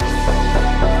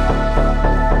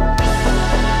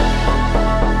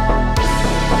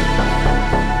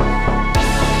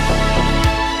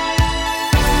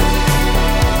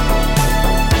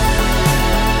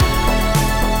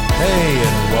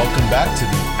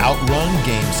Outrun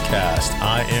Gamescast.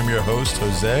 I am your host,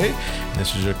 Jose.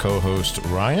 This is your co-host,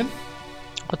 Ryan.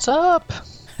 What's up?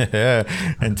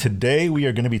 And today we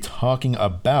are going to be talking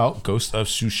about Ghost of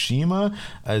Tsushima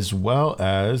as well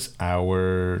as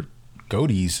our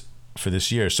GOTYs for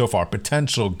this year. So far,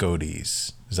 potential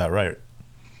GOTYs. Is that right?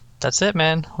 That's it,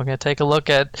 man. We're going to take a look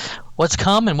at what's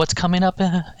come and what's coming up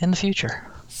in the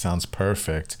future. Sounds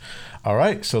perfect. All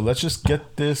right, so let's just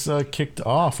get this kicked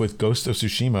off with Ghost of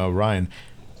Tsushima. Ryan,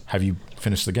 have you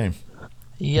finished the game?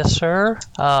 Yes, sir.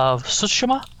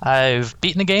 Tsushima, I've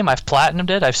beaten the game. I've platinumed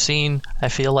it. I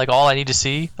feel like all I need to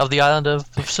see of the island of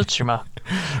Tsushima.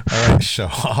 All right, show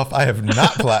off. I have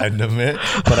not platinumed it,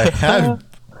 but I have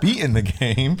beaten the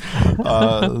game.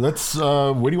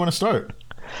 Where do you want to start?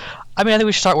 I think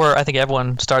we should start where I think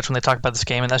everyone starts when they talk about this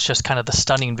game, and that's just kind of the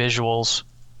stunning visuals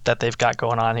that they've got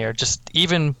going on here. Just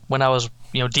even when I was,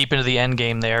 deep into the end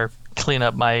game there, cleaning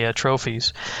up my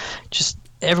trophies, just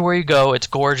everywhere you go, it's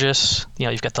gorgeous.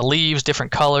 You've got the leaves,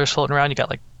 different colors floating around. You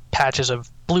got like patches of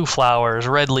blue flowers,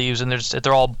 red leaves, and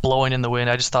they're all blowing in the wind.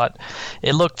 I just thought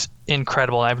it looked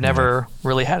incredible. I've never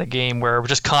really had a game where it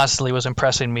just constantly was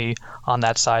impressing me on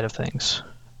that side of things.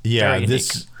 Yeah, I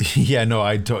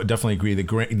definitely agree.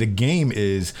 The game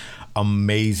is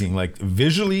amazing. Like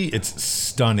visually, it's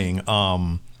stunning.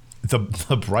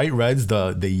 The bright reds,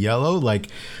 the yellow.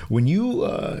 Like when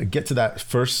you get to that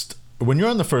when you're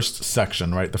on the first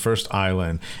section, right, the first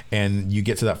island, and you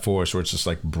get to that forest where it's just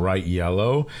like bright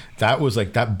yellow,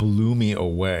 that blew me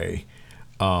away.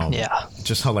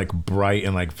 Just how like bright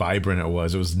and like vibrant it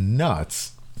was. It was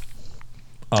nuts.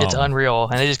 It's unreal,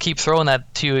 and they just keep throwing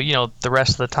that to you, the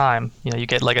rest of the time. You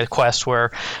get like a quest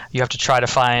where you have to try to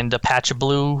find a patch of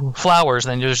blue flowers,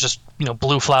 and then there's just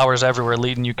blue flowers everywhere,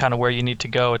 leading you kind of where you need to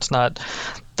go. It's not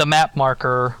the map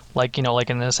marker like in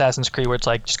Assassin's Creed where it's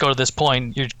like just go to this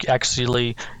point. You're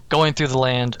actually going through the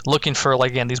land looking for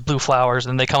like again these blue flowers,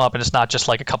 and they come up, and it's not just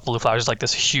like a couple blue flowers. It's like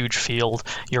this huge field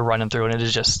you're running through, and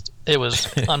it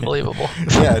was unbelievable.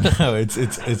 Yeah, no, it's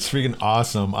freaking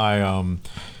awesome.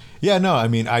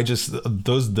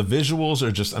 The visuals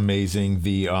are just amazing.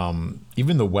 The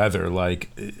even the weather,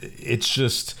 like it's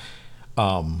just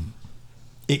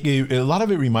a lot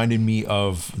of it reminded me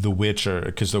of The Witcher,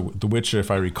 because the Witcher, if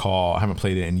I recall, I haven't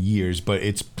played it in years, but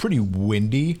it's pretty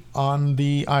windy on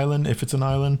the island if it's an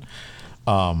island,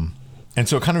 and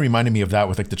so it kind of reminded me of that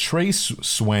with like the trace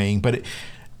swaying. But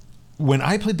when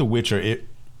I played The Witcher, it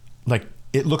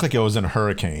looked like it was in a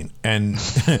hurricane, and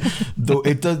though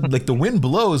it does, like the wind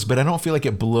blows, but I don't feel like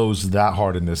it blows that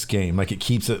hard in this game. Like it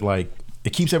keeps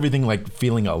everything like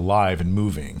feeling alive and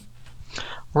moving.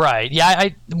 Right. Yeah.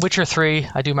 Witcher 3.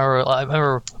 I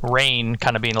remember rain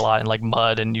kind of being a lot and like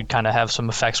mud, and you kind of have some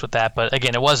effects with that. But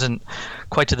again, it wasn't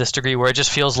quite to this degree where it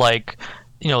just feels like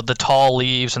the tall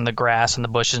leaves and the grass and the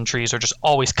bushes and trees are just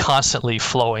always constantly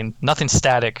flowing. Nothing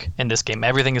static in this game.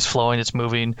 Everything is flowing. It's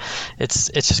moving. It's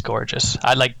just gorgeous.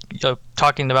 I like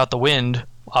talking about the wind.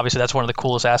 Obviously, that's one of the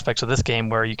coolest aspects of this game,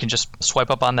 where you can just swipe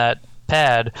up on that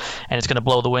pad and it's going to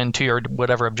blow the wind to your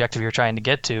whatever objective you're trying to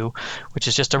get to, which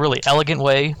is just a really elegant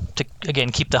way to, again,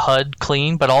 keep the HUD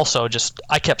clean, but also just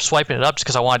I kept swiping it up just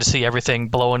because I wanted to see everything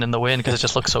blowing in the wind because it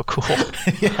just looks so cool.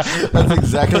 Yeah, that's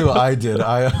exactly what I did.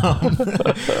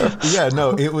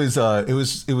 It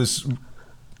was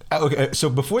okay. So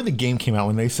before the game came out,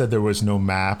 when they said there was no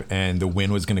map and the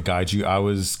wind was going to guide you, I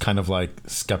was kind of like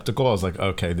skeptical. I was like,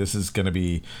 okay, this is going to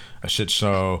be a shit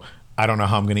show. I don't know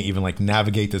how I'm going to even like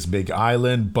navigate this big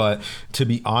island. But to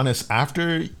be honest,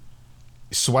 after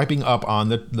swiping up on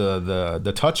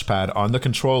the touchpad on the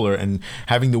controller and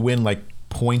having the wind like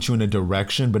point you in a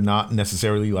direction, but not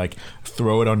necessarily like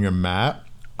throw it on your map,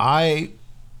 I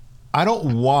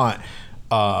don't want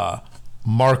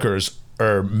markers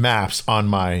or maps on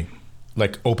my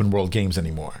like open world games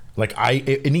anymore. Like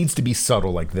it needs to be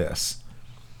subtle like this.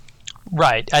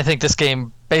 Right. I think this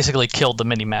game basically killed the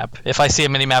minimap. If I see a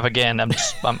minimap again,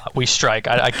 we strike.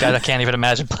 I can't even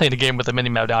imagine playing a game with a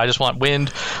minimap now. I just want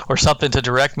wind or something to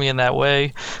direct me in that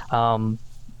way. I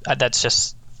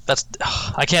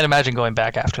can't imagine going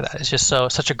back after that. It's just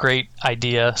such a great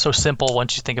idea, so simple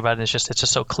once you think about it. It's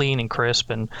just so clean and crisp.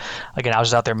 And again, I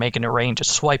was out there making it rain,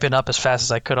 just swiping up as fast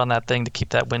as I could on that thing to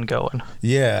keep that wind going.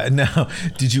 Yeah. Now,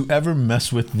 did you ever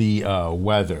mess with the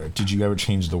weather? Did you ever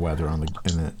change the weather in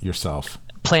it yourself?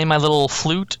 Playing my little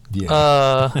flute.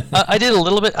 Yeah. I did a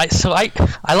little bit.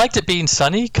 I liked it being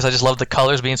sunny because I just loved the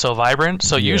colors being so vibrant.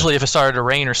 So usually if it started to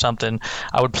rain or something,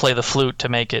 I would play the flute to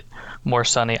make it more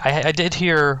sunny. I did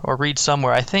hear or read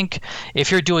somewhere, I think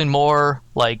if you're doing more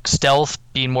like stealth,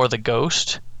 being more the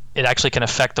ghost, it actually can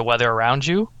affect the weather around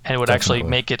you, and it would actually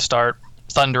make it start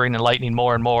thundering and lightning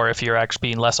more and more if you're actually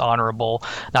being less honorable,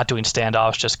 not doing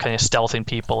standoffs, just kind of stealthing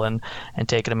people and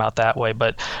taking them out that way.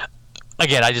 But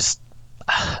again,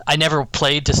 I never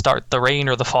played to start the rain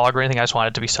or the fog or anything. I just wanted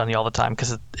it to be sunny all the time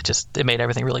because it made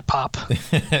everything really pop.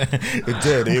 It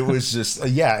did. It was just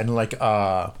and like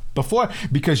before,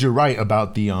 because you're right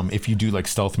about the if you do like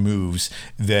stealth moves,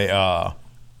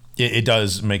 it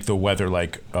does make the weather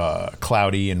like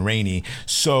cloudy and rainy.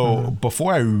 So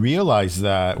before I realized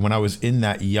that, when I was in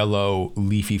that yellow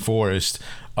leafy forest,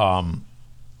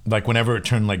 like whenever it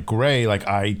turned like gray, like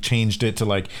I changed it to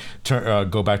like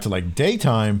go back to like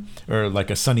daytime or like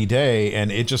a sunny day,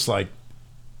 and it just like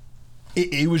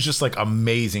it was just like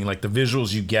amazing, like the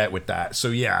visuals you get with that. So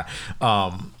yeah,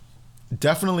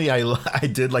 definitely I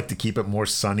did like to keep it more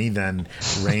sunny than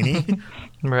rainy.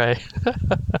 Right.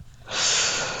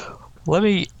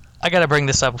 I gotta bring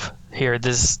this up here.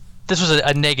 This was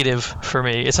a negative for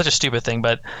me. It's such a stupid thing,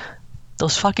 but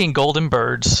those fucking golden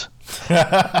birds. When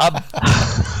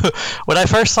they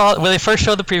first showed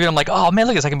the preview, I'm like, oh man,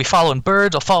 look at this, I can be following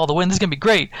birds, I'll follow the wind, this is gonna be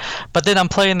great. But then I'm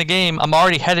playing the game, I'm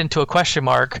already heading to a question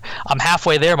mark, I'm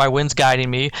halfway there, my wind's guiding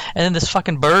me, and then this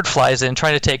fucking bird flies in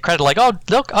trying to take credit, like, oh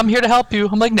look, I'm here to help you.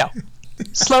 I'm like, no,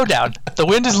 slow down. The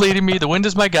wind is leading me. The wind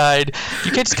is my guide.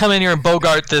 You can't just come in here and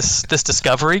bogart this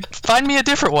discovery. Find me a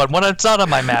different one that's not on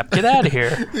my map. Get out of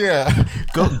here. Yeah,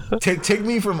 go take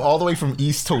me from all the way from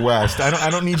east to west. I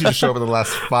don't need you to show up in the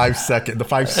last 5 seconds, the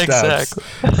 5 steps.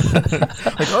 Exactly.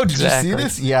 Like, oh, did you see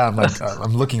this? Yeah, I'm like,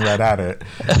 I'm looking right at it.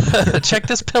 Check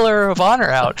this pillar of honor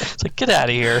out. It's like, get out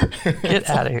of here. Get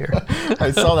out of here.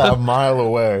 I saw that a mile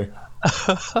away.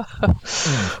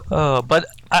 But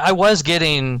I was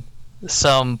getting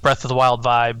some Breath of the Wild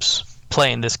vibes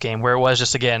playing this game, where it was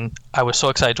just, again, I was so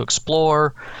excited to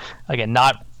explore, again,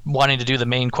 not wanting to do the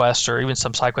main quest or even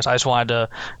some side quests. I just wanted to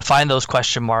find those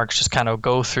question marks, just kind of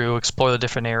go through, explore the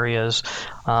different areas.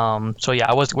 So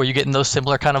yeah, were you getting those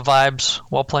similar kind of vibes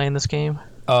while playing this game?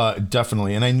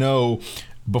 Definitely. And I know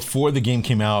before the game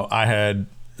came out, I had,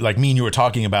 like, me and you were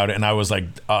talking about it, and I was like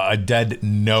a dead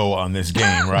no on this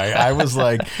game, right? I was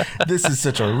like, this is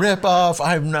such a ripoff.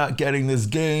 I'm not getting this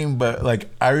game. But like,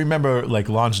 I remember like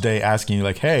launch day asking you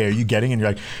like, hey, are you getting it? And you're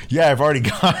like, yeah, I've already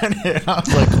gotten it. And I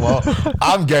was like, well,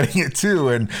 I'm getting it too.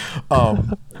 And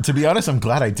to be honest, I'm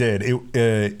glad I did.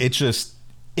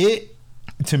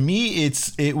 To me,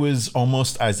 it was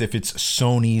almost as if it's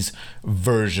Sony's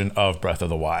version of Breath of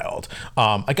the Wild.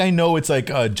 Like, I know it's like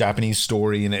a Japanese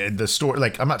story, and the story,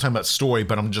 like, I'm not talking about story,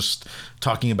 but I'm just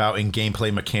talking about in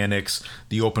gameplay mechanics,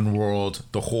 the open world,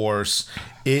 the horse.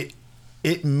 It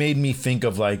made me think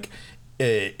of like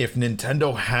if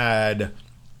Nintendo had.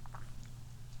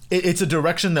 It's a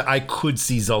direction that I could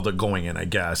see Zelda going in, I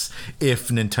guess, if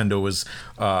Nintendo was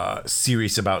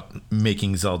serious about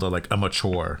making Zelda like a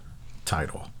mature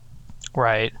title.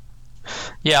 Right.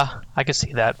 Yeah, I could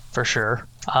see that for sure.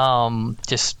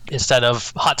 Just instead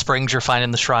of hot springs, you're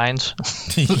finding the shrines.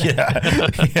 yeah.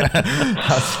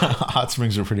 Hot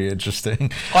springs are pretty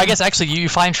interesting. Well, I guess actually you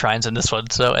find shrines in this one,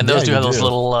 so, and those do have those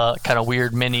little kind of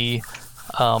weird mini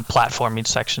platforming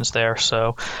sections there.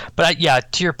 So, but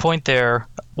to your point there,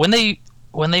 when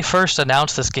they first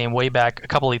announced this game way back a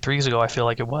couple of E3s ago, I feel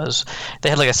like it was, they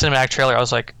had like a cinematic trailer. I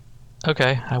was like,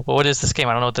 okay, well, what is this game?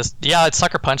 I don't know what this... Yeah, it's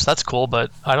Sucker Punch. That's cool, but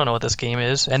I don't know what this game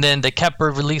is. And then they kept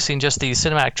releasing just these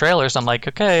cinematic trailers. I'm like,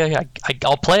 okay,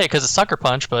 I'll play it because it's Sucker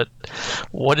Punch, but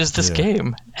what is this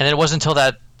game? And it wasn't until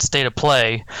that state of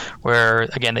play where,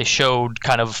 again, they showed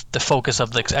kind of the focus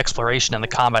of the exploration and the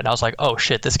combat. And I was like, oh,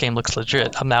 shit, this game looks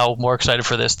legit. I'm now more excited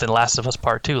for this than Last of Us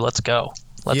Part 2. Let's go.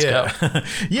 Let's go.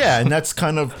 Yeah, and that's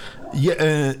kind of...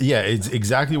 it's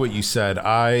exactly what you said.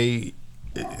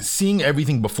 Seeing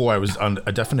everything before, I was on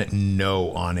a definite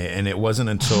no on it, and it wasn't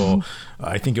until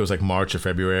I think it was like March or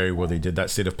February where they did that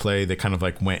state of play. They kind of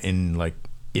like went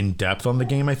in depth on the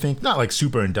game. I think not like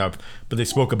super in depth, but they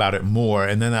spoke about it more.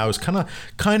 And then I was kind of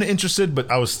interested, but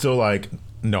I was still like,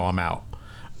 no, I'm out.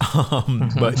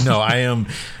 But no, I am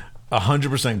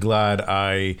 100% glad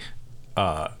I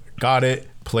got it,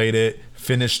 played it,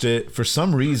 finished it. For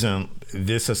some reason,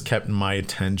 this has kept my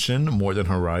attention more than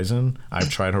Horizon. I've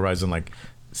tried Horizon like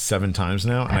 7 times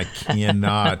now, and I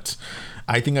cannot.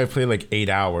 I think I've played like 8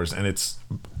 hours, and it's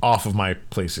off of my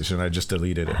PlayStation. I just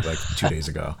deleted it like 2 days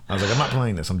ago. I was like, I'm not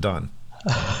playing this. I'm done.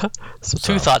 So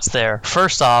 2 thoughts there.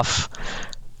 First off,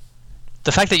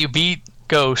 the fact that you beat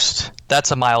Ghost,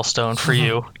 that's a milestone for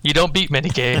you. You don't beat many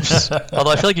games.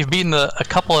 Although I feel like you've beaten a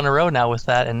couple in a row now with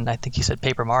that, and I think you said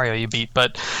Paper Mario you beat.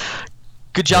 But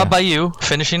good job by you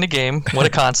finishing the game. What a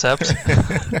concept.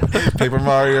 Paper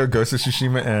Mario, Ghost of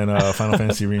Tsushima, and Final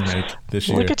Fantasy Remake this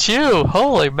year. Look at you.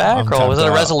 Holy mackerel. Was it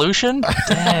a resolution?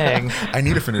 Dang. I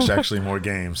need to finish actually more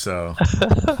games, so.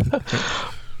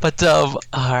 But, all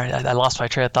right, I lost my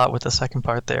train of thought with the second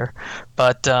part there.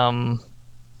 But, now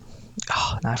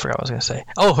I forgot what I was going to say.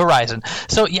 Oh, Horizon.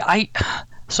 So, yeah,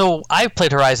 I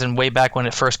played Horizon way back when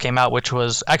it first came out, which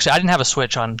was actually I didn't have a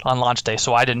Switch on launch day,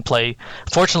 so I didn't play.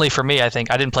 Fortunately for me, I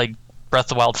think I didn't play Breath of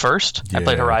the Wild first. Yeah. I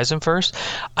played Horizon first.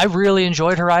 I really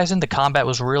enjoyed Horizon. The combat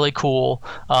was really cool.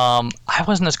 I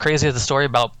wasn't as crazy as the story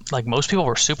about like most people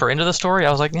were super into the story.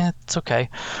 I was like, yeah, it's okay,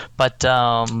 but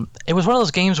it was one of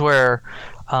those games where.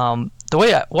 One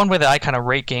way that I kind of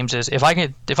rate games is if I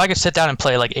could sit down and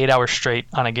play like 8 hours straight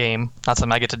on a game, not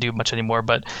something I get to do much anymore,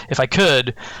 but if I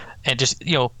could, and just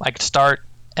I could start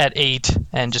at 8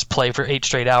 and just play for 8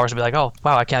 straight hours and be like, oh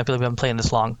wow, I can't believe I'm playing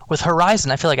this long. With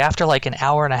Horizon, I feel like after like an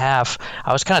hour and a half,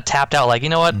 I was kind of tapped out. Like, you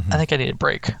know what? I think I need a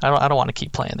break. I don't want to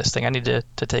keep playing this thing. I need to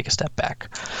take a step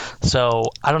back. So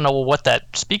I don't know what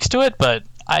that speaks to it, but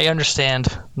I understand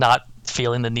not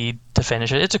feeling the need to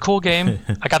finish it. It's a cool game.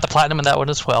 I got the platinum in that one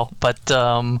as well, but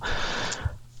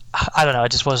I don't know. I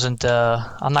just wasn't.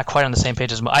 I'm not quite on the same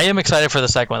page as. I am excited for the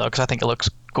second one though, because I think it looks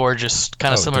gorgeous,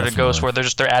 kind of similar to Ghost, where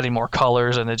they're adding more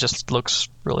colors and it just looks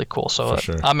really cool. So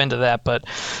sure. I'm into that, but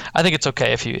I think it's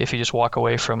okay if you just walk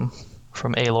away from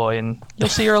Aloy and you'll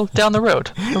see her down the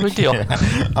road. No big deal.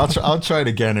 Yeah. I'll try it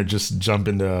again or just jump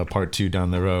into part 2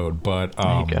 down the road. But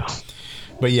there you go.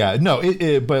 But yeah, no.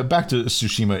 But back to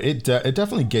Tsushima, it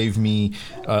definitely gave me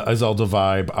a Zelda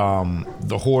vibe.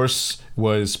 The horse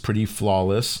was pretty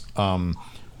flawless,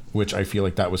 which I feel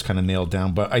like that was kind of nailed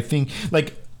down. But I think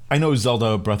I know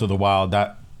Zelda Breath of the Wild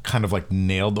that kind of like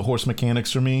nailed the horse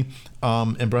mechanics for me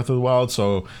in Breath of the Wild.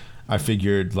 So I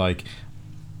figured like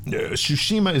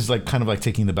Tsushima is like kind of like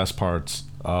taking the best parts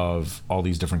of all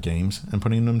these different games and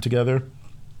putting them together.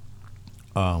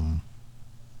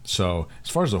 So as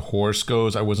far as the horse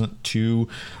goes, I wasn't too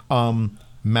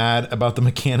mad about the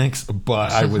mechanics,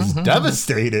 but I was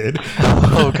devastated.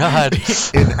 Oh God!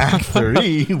 In Act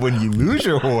 3, when you lose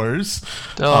your horse.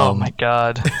 Oh my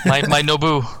God! My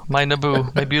Naboo,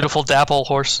 my beautiful dapple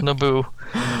horse Naboo.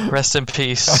 Rest in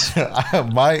peace.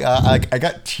 I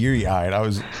got teary-eyed.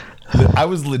 I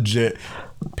was legit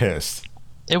pissed.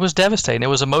 It was devastating. It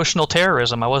was emotional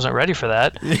terrorism. I wasn't ready for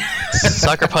that.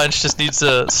 Sucker Punch just needs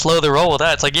to slow the roll with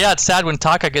that. It's like, yeah, it's sad when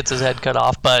Taka gets his head cut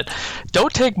off, but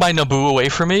don't take my Naboo away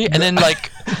from me. And then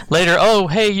like later, oh,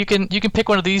 hey, you can pick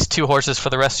one of these 2 horses for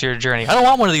the rest of your journey. I don't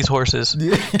want one of these horses.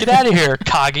 Get out of here,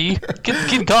 Kagi.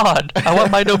 Get gone. I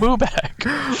want my Naboo back.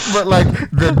 But like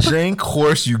the jank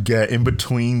horse you get in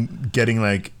between getting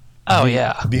like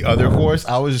the other horse,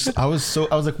 I was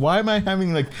like, why am I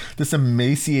having like this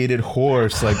emaciated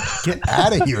horse? Like, get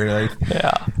out of here! Like,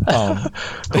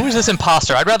 who is this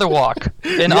imposter? I'd rather walk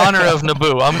in honor of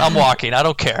Naboo. I'm walking. I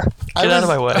don't care. Get out of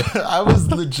my way. I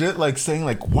was legit like saying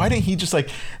like, why didn't he just like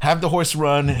have the horse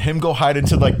run, him go hide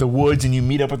into like the woods, and you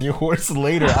meet up with your horse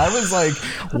later? I was like,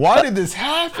 why did this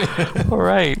happen? All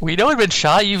right, we know he'd been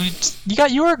shot. You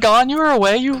were gone. You were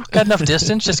away. You got enough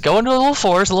distance. Just go into a little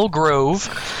forest, a little grove.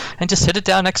 And just sit it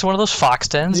down next to one of those fox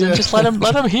dens and just let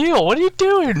him heal. What are you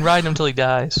doing? Riding him till he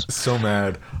dies. So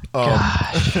mad.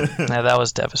 Gosh. Yeah, that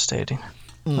was devastating.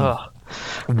 But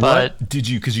what did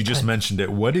you, because you just mentioned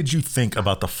it, what did you think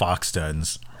about the fox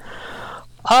dens?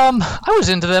 I was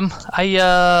into them.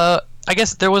 I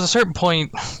guess there was a certain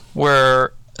point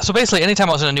where, so basically anytime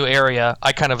I was in a new area,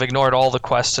 I kind of ignored all the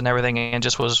quests and everything and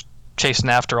just was chasing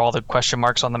after all the question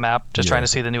marks on the map, just trying to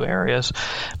see the new areas.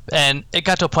 And it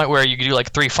got to a point where you could do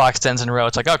like 3 fox dens in a row.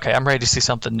 It's like, okay, I'm ready to see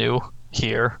something new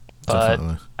here. But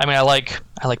definitely. I mean, I like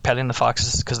petting the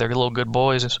foxes because they're little good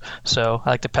boys. So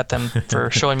I like to pet them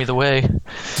for showing me the way.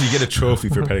 Do you get a trophy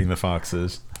for petting the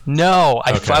foxes? No,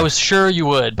 I was sure you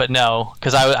would, but no,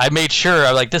 because I made sure.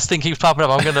 I was like, this thing keeps popping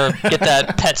up. I'm gonna get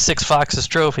that pet 6 foxes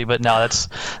trophy, but no,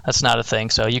 that's not a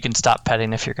thing. So you can stop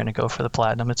petting if you're gonna go for the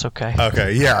platinum. It's okay.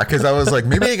 Okay, yeah, because I was like,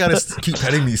 maybe I gotta keep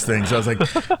petting these things. I was like,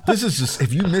 this is just,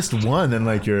 if you missed one, then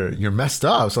like you're messed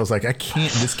up. So I was like,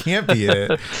 this can't be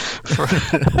it.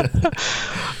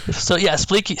 So yeah,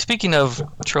 speaking of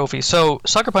trophies, so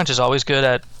Sucker Punch is always good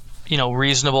at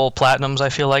reasonable platinums, I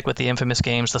feel like, with the Infamous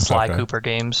games, the Sly Cooper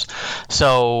games.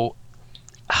 So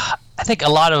I think a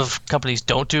lot of companies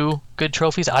don't do good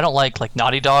trophies. I don't like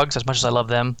Naughty Dogs as much as I love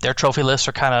them. Their trophy lists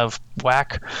are kind of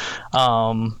whack.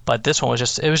 But this one was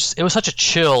just, it was such a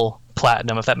chill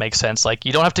platinum, if that makes sense. Like,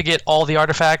 you don't have to get all the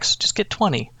artifacts, just get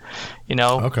 20.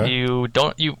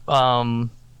 Okay.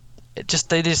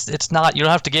 it's not, you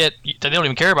don't have to get, they don't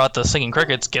even care about the singing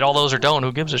crickets. Get all those or don't,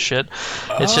 who gives a shit.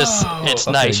 It's just, it's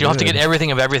okay, nice. You don't have to good. get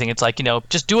everything of everything. It's like,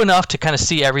 just do enough to kind of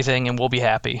see everything and we'll be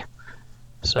happy.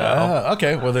 So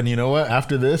Okay, well then you know what?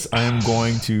 After this, I am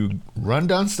going to run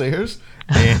downstairs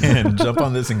and jump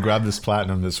on this and grab this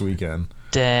platinum this weekend.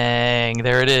 dang,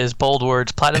 there it is. Bold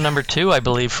words. Platinum number 2, I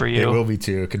believe, for you. It will be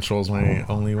 2. Control's my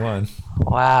only one.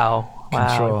 Wow.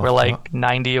 Control. We're like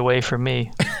 90 away from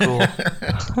me. Cool. No,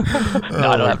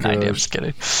 I don't have 90. I'm just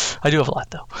kidding. I do have a lot,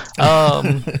 though.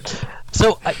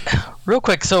 So, real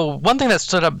quick, so one thing that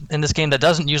stood up in this game that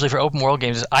doesn't usually for open world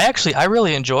games is I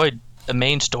really enjoyed the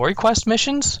main story quest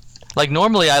missions. Like,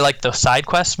 normally I like the side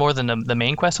quests more than the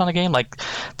main quests on a game. Like,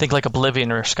 think like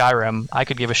Oblivion or Skyrim. I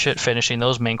could give a shit finishing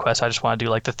those main quests. I just want to do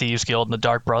like the Thieves Guild and the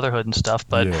Dark Brotherhood and stuff.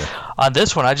 But on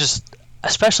this one,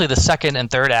 especially the second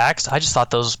and third acts, I just thought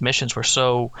those missions were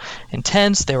so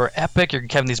intense. They were epic. You're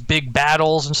having these big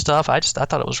battles and stuff. I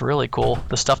thought it was really cool.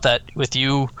 The stuff that with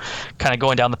you kind of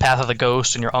going down the path of the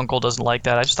ghost and your uncle doesn't like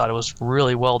that. I just thought it was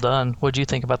really well done. What do you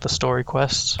think about the story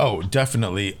quests? Oh,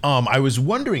 definitely. I was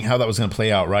wondering how that was going to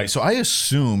play out, right? So I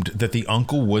assumed that the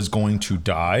uncle was going to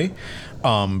die,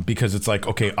 because it's like,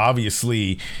 okay,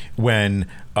 obviously when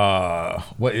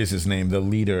what is his name? The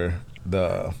leader,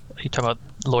 Are you talking about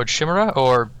Lord Shimura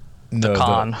or the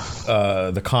Khan?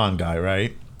 The Khan guy,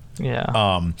 right?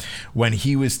 Yeah. When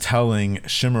he was telling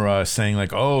Shimura, saying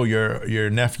like, "Oh, your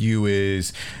nephew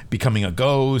is becoming a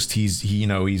ghost.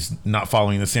 He's not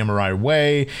following the samurai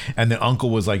way," and the uncle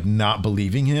was like not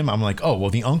believing him. I'm like, "Oh, well,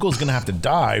 the uncle's gonna have to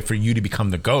die for you to become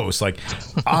the ghost. Like,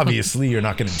 obviously, you're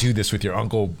not gonna do this with your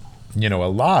uncle,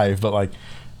 alive." But like,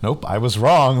 nope, I was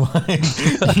wrong. Like,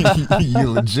 you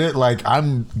legit, like,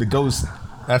 I'm the ghost.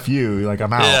 F you, like,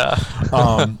 I'm out.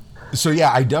 Yeah. So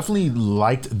yeah, I definitely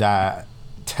liked that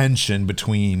tension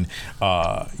between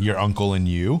your uncle and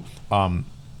you.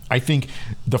 I think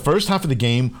the first half of the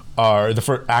game, or the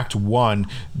first act 1,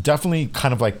 definitely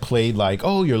kind of like played like,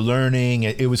 oh, you're learning.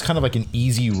 It was kind of like an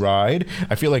easy ride.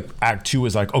 I feel like act 2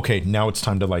 is like, okay, now it's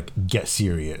time to like get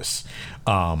serious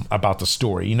about the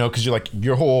story, because you're like,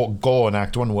 your whole goal in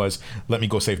act 1 was, let me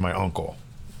go save my uncle.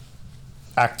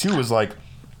 Act 2 is like,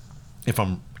 I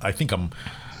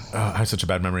have such a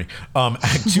bad memory.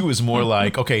 Act 2 is more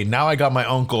like, okay, now I got my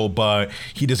uncle, but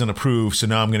he doesn't approve, so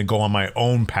now I'm going to go on my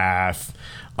own path.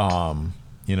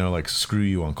 Like, screw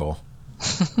you, uncle.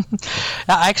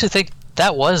 I actually think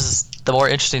that was the more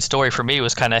interesting story for me,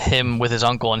 was kind of him with his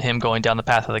uncle and him going down the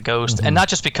path of the ghost. Mm-hmm. And not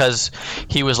just because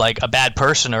he was like a bad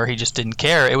person or he just didn't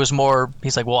care. It was more,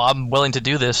 he's like, well, I'm willing to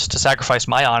do this to sacrifice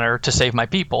my honor to save my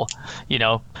people,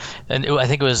 And I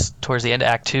think it was towards the end of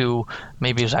Act 2,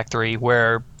 maybe it was Act 3,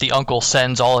 where the uncle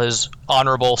sends all his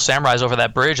honorable samurais over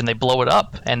that bridge and they blow it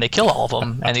up and they kill all of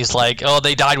them. And he's like, oh,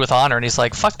 they died with honor. And he's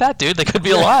like, fuck that, dude. They could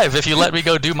be alive if you let me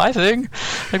go do my thing.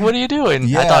 Like, what are you doing?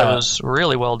 Yeah. I thought it was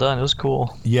really well done. It was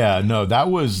cool. Yeah, no, that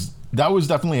was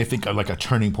definitely, I think, like a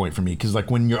turning point for me. Because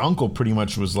like when your uncle pretty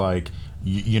much was like,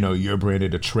 you're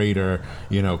branded a traitor,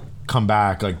 come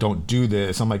back, like, don't do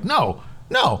this. I'm like, no.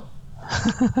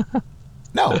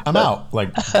 No, I'm out.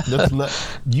 Like,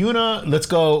 Yuna, let's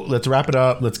go. Let's wrap it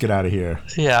up. Let's get out of here.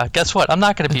 Yeah, guess what? I'm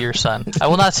not going to be your son. I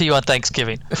will not see you on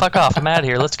Thanksgiving. Fuck off. I'm out of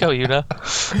here. Let's go, Yuna.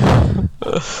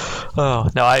 Oh,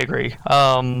 no, I agree.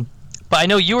 But I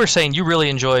know you were saying you really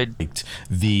enjoyed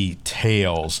the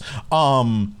tales.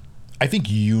 I think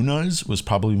Yuna's was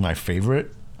probably my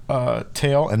favorite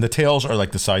tale, and the tales are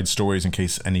like the side stories in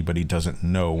case anybody doesn't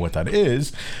know what that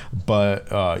is. But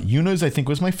Yuna's, I think,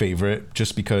 was my favorite,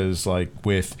 just because like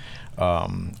with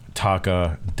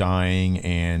Taka dying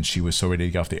and she was so ready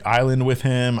to get off the island with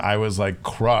him, I was like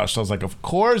crushed. I was like, of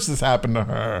course this happened to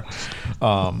her.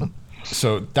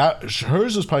 So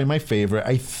hers was probably my favorite.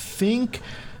 I think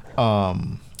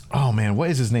oh man, what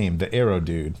is his name? The arrow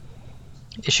dude.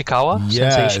 Ishikawa?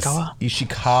 Yes, Sensei Ishikawa?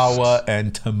 Ishikawa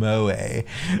and Tomoe.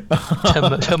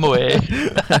 Tomoe.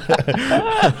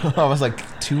 I was like,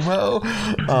 Tumo?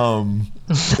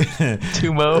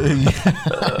 Tumo?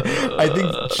 Yeah. I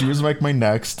think she was like my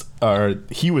next, or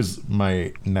he was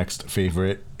my next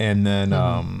favorite. And then,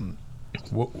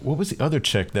 what was the other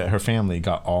chick that her family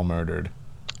got all murdered?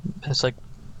 It's like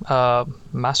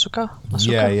Masuka?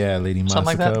 Yeah, Lady Masuka. Something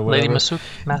like that. Lady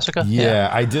Masuka. Yeah,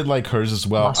 I did like hers as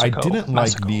well. Masuko. I didn't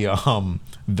like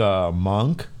the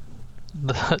monk,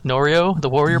 the Norio, the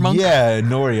warrior monk. Yeah,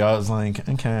 Norio. I was like,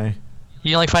 okay.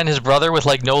 You only find his brother with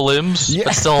like no limbs,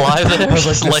 but still alive there. I was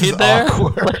like, just laid there.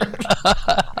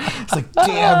 It's like,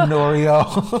 damn,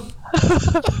 Norio.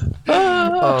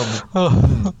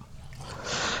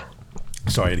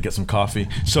 Sorry, I had to get some coffee.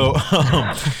 So,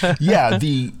 yeah,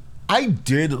 I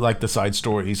did like the side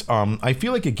stories. I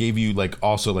feel like it gave you like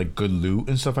also like good loot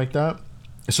and stuff like that.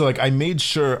 So like I made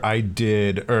sure I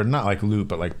did, or not like loot,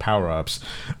 but like power ups.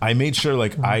 I made sure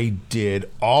like I did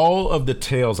all of the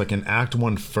tales like in Act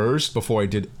 1 first before I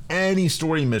did any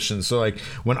story missions. So like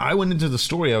when I went into the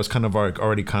story, I was kind of like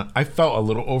already I felt a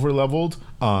little over leveled.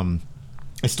 I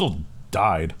still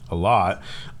died a lot,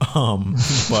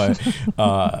 but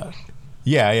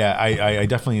yeah, I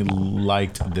definitely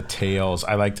liked the tales.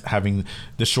 I liked having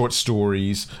the short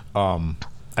stories.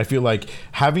 I feel like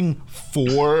having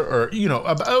 4 or it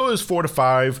was 4 to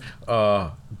 5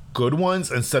 good ones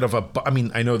instead of I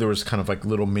mean, I know there was kind of like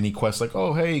little mini quests like,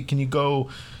 oh hey, can you go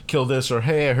kill this, or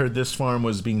hey, I heard this farm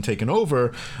was being taken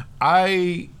over.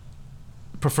 I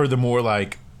prefer the more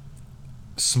like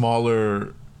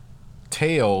smaller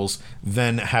tales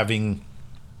than having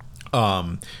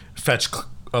a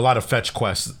lot of fetch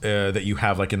quests that you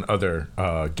have like in other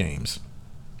games.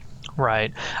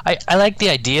 Right. I like the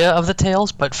idea of the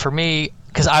tales, but for me,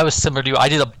 because I was similar to you, I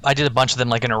did a bunch of them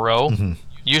like in a row. Mm-hmm.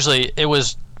 Usually I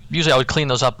would clean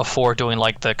those up before doing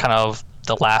like the kind of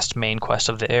the last main quest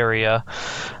of the area.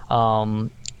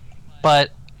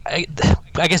 But I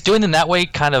guess doing them that way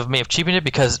kind of may have cheapened it,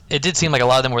 because it did seem like a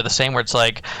lot of them were the same, where it's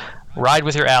like ride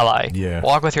with your ally,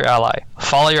 walk with your ally,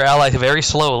 follow your ally very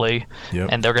slowly,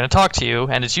 and they're going to talk to you,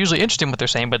 and it's usually interesting what they're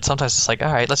saying, but sometimes it's like,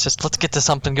 all right, let's get to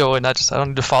something going. I don't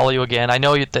need to follow you again. I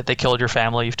know that they killed your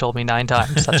family. You've told me 9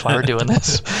 times. That's why we're doing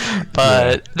this.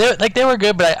 But they were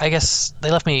good, but I guess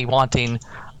they left me wanting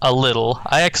a little.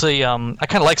 I actually I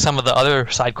kind of like some of the other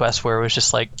side quests where it was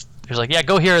just like, he was like, yeah,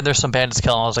 go here and there's some bandits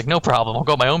killing. I was like, no problem. I'll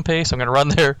go at my own pace. I'm going to run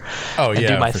there and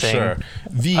do my thing. Sure.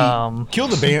 Kill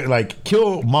the band, like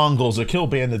kill Mongols or kill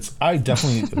bandits. I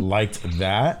definitely liked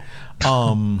that.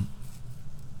 I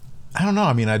don't know.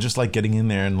 I mean, I just like getting in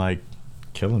there and like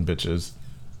killing bitches.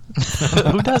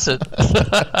 Who doesn't?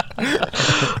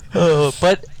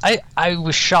 But I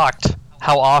was shocked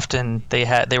how often they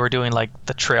were doing like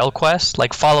the trail quest,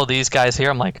 like follow these guys here.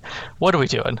 I'm like, what are we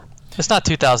doing? It's not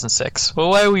 2006.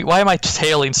 Well, why am I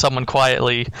tailing someone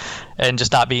quietly and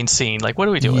just not being seen? Like, what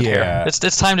are we doing here?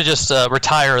 It's time to just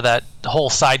retire that whole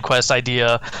side quest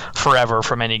idea forever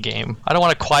from any game. I don't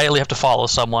want to quietly have to follow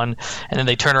someone and then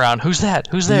they turn around. Who's that?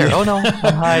 Who's there? Yeah. Oh no,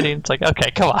 I'm hiding. It's like,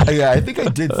 okay, come on. Yeah, I think I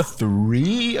did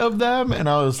 3 of them, and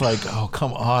I was like, oh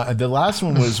come on. The last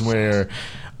one was where.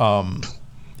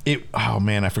 Oh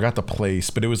man, I forgot the place,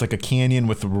 but it was like a canyon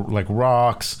with like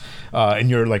rocks, and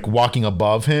you're like walking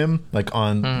above him, like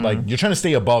on like you're trying to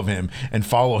stay above him and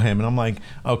follow him, and I'm like,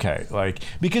 okay, like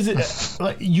because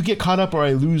like you get caught up or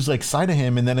I lose like sight of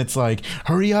him, and then it's like,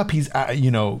 hurry up, he's out of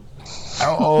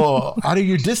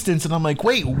your distance, and I'm like,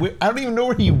 wait, I don't even know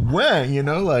where he went,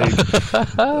 like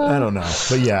I don't know,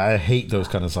 but yeah, I hate those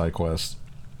kind of side quests.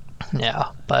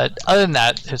 Yeah, but other than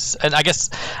that, and I guess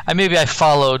I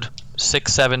followed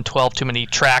 6, 7, 12 too many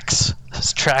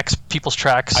people's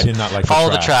tracks. I did not like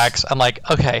follow the tracks. I'm like,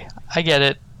 okay, I get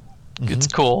it. Mm-hmm. It's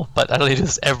cool, but I don't do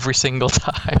this every single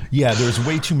time. Yeah, there's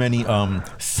way too many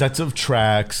sets of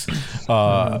tracks,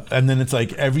 and then it's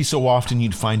like every so often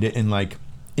you'd find it in like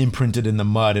imprinted in the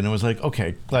mud, and it was like,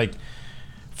 okay, like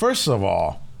first of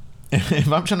all,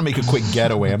 if I'm trying to make a quick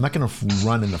getaway, I'm not going to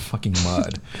run in the fucking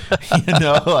mud,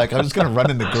 like I'm just going to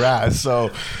run in the grass. So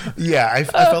yeah, I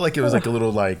felt like it was like a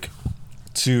little like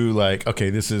too like, okay,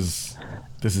 this is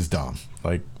dumb.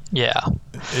 Like, yeah,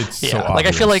 it's so obvious. Like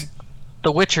I feel like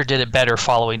The Witcher did it better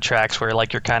following tracks where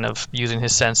like you're kind of using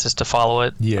his senses to follow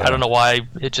it. Yeah. I don't know why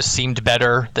it just seemed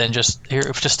better than just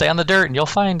stay on the dirt and you'll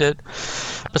find it.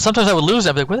 But sometimes I would lose it.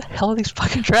 I'd be like, where the hell are these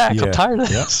fucking tracks? Yeah. I'm tired of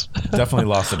this. Definitely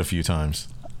lost it a few times.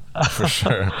 For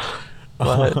sure.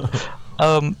 But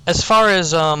as far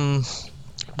as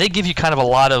they give you kind of a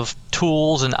lot of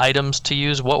tools and items to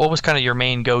use. What was kind of your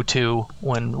main go-to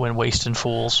when wasting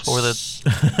fools? Or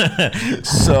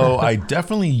So I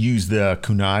definitely use the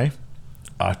kunai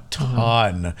a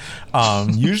ton.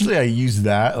 Usually I use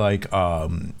that like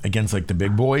against like the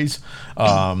big boys,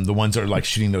 the ones that are like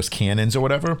shooting those cannons or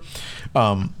whatever.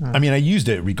 I mean, I used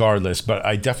it regardless, but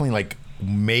I definitely like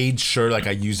made sure like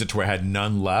I used it to where I had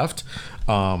none left.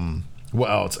 What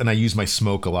else? And I use my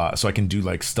smoke a lot, so I can do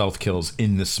like stealth kills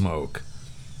in the smoke.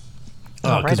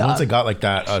 Because once I got like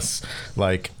that,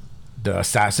 like the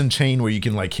assassin chain where you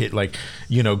can like hit like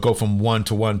go from 1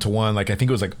 to 1 to 1. Like I think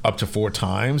it was like up to 4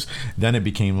 times. Then it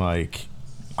became like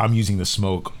I'm using the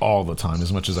smoke all the time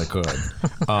as much as I could.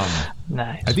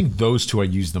 Nice. I think those 2 I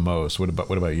use the most. What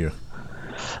about you?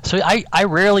 So I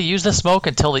rarely use the smoke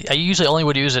I usually only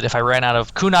would use it if I ran out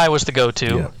of kunai was the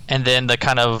go-to, and then the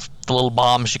kind of the little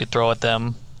bombs you could throw at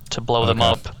them. to blow them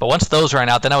Okay. up. But once those ran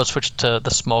out, then I would switch to the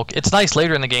smoke. It's nice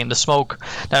later in the game. The smoke,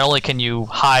 not only can you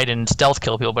hide and stealth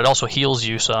kill people, but it also heals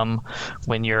you some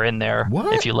when you're in there.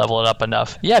 What? If you level it up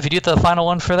enough. Yeah, if you do the final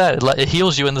one for that, it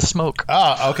heals you in the smoke.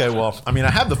 Ah, okay. Well, I mean,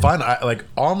 I have the final. Like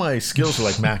all my skills are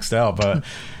like maxed out, but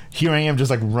here I am just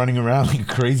like running around like a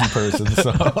crazy person.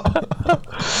 So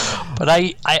But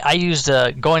I used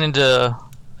going into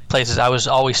places. I was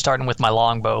always starting with my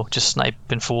longbow, just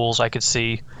sniping fools I could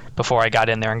see before I got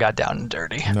in there and got down and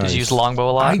dirty. Did Nice. you use the longbow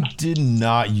a lot? I did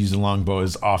not use the longbow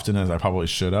as often as I probably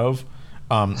should have.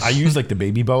 I use like the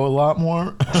baby bow a lot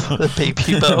more. The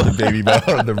baby bow. The baby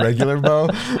bow, the regular bow.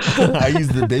 I use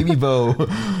the baby bow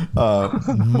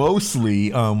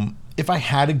mostly. If I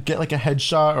had to get like a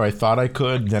headshot or I thought I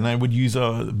could, then I would use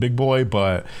a big boy.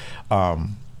 But I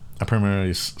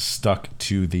primarily stuck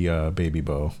to the baby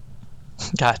bow.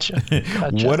 Gotcha.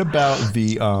 What about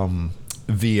the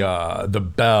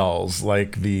bells,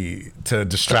 like to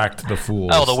distract the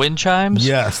fools? Oh, the wind chimes?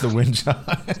 Yes, the wind chime.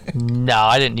 No,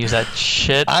 I didn't use that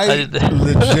shit. I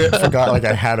legit forgot like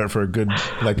I had it for a good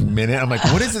like minute. I'm like,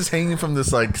 what is this hanging from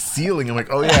this like ceiling? I'm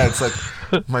like, oh yeah, it's like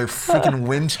my freaking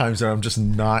wind chimes that I'm just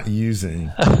not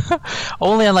using.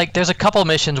 Only on there's a couple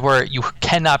missions where you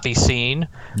cannot be seen,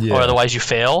 Yeah. or otherwise you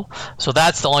fail. So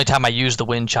that's the only time I use the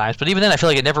wind chimes. But even then, I feel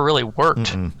like it never really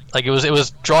worked. Like it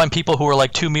was drawing people who were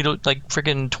like 2 meters, like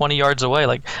freaking 20 yards away.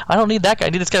 Like I don't need that guy. I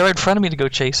need this guy right in front of me to go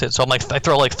chase it. So I'm like, I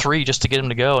throw like 3 just to get him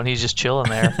to go, and he's just chilling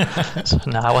there. So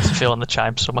no, I wasn't feeling the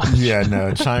chimes so much. Yeah,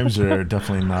 no, chimes are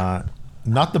definitely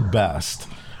not the best.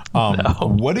 No.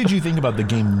 What did you think about the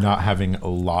game not having a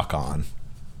lock on?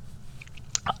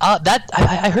 That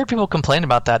I heard people complain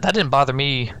about that. That didn't bother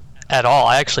me at all.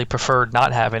 I actually preferred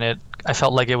not having it. I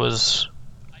felt like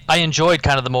I enjoyed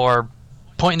kind of the more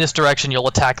point in this direction, you'll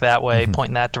attack that way, point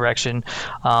in that direction.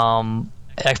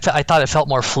 I thought it felt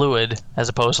more fluid as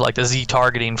opposed to like the Z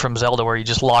targeting from Zelda where you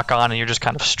just lock on and you're just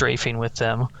kind of strafing with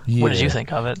them. What did Yeah. you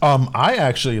think of it? I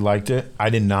actually liked it. I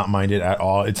did not mind it at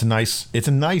all. It's a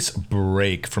nice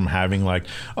break from having like,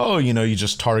 oh, you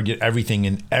just target everything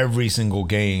in every single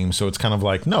game. So it's kind of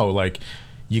like, no, like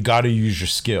you got to use your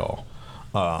skill.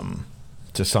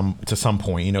 To some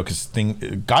point, because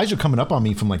guys are coming up on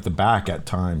me from like the back at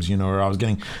times, or I was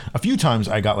getting a few times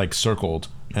I got like circled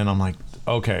and I'm like,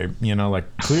 okay,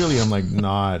 like clearly I'm like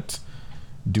not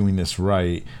doing this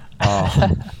right.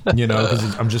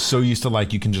 Because I'm just so used to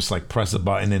like you can just like press a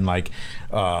button and like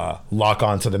lock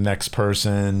on to the next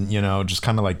person, just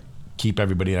kind of like keep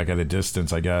everybody like at a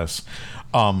distance, I guess.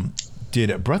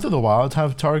 Did Breath of the Wild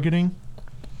have targeting?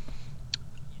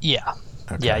 Yeah.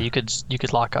 Okay. Yeah, you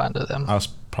could lock onto them. I was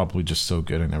probably just so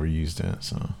good I never used it.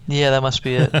 So Yeah, that must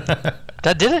be it.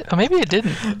 That did it? Or maybe it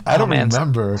didn't. I don't man.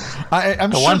 remember.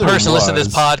 I'm The sure one there person listening to this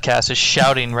was. podcast is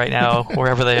shouting right now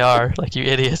wherever they are, like you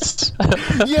idiots.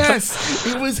 Yes,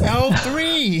 it was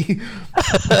L3.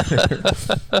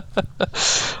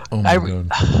 Oh my god.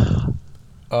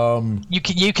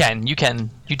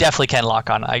 You definitely can lock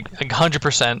on.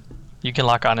 100% you can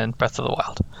lock on in Breath of the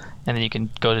Wild, and then you can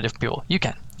go to different people. You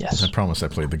can, yes. I promise I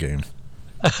played the game.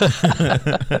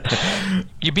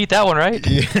 You beat that one, right?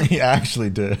 Yeah, I actually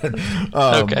did.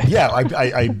 Okay. Yeah,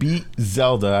 I beat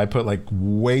Zelda. I put like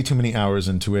way too many hours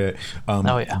into it.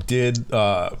 Oh,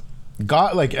 yeah.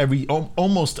 Got like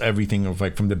almost everything of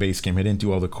like from the base game. I didn't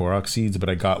do all the Korok seeds, but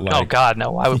I got like Oh God, no!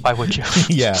 Why would you?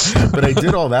 yeah, but I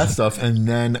did all that stuff, and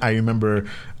then I remember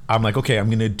I'm like, okay,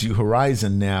 I'm gonna do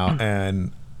Horizon now,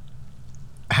 and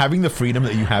having the freedom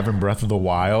that you have in Breath of the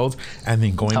Wild, and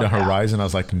then going to yeah. Horizon, I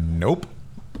was like, nope,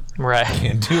 Right.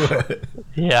 can't do it.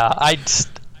 Yeah,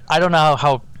 I don't know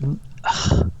how.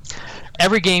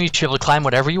 Every game you should be able to climb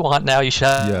whatever you want now. You should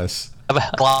have Yes. a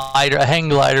hang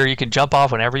glider. You can jump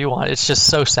off whenever you want. It's just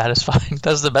so satisfying.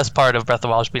 That's the best part of Breath of the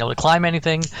Wild, is being able to climb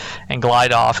anything and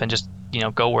glide off and just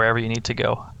go wherever you need to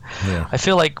go. Yeah. I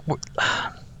feel like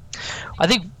I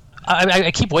think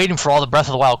I keep waiting for all the Breath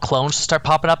of the Wild clones to start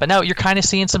popping up, and now you're kind of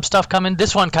seeing some stuff coming.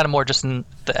 This one kind of more just in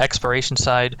the exploration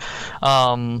side.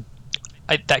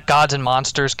 That Gods and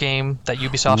Monsters game that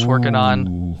Ubisoft's working on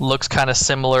Ooh. looks kind of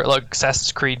similar. Like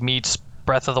Assassin's Creed meets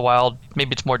Breath of the Wild.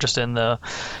 Maybe it's more just in the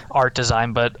art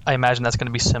design, but I imagine that's going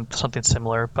to be something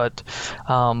similar. But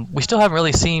we still haven't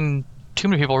really seen too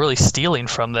many people really stealing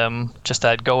from them, just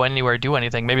that go anywhere, do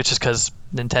anything. Maybe it's just because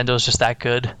Nintendo's just that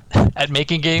good at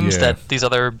making games Yeah. that these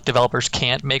other developers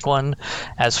can't make one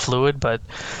as fluid. But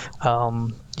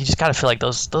you just got to feel like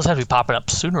those have to be popping up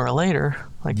sooner or later.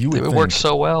 Like You would it works think.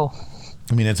 so well.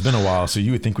 I mean, it's been a while, so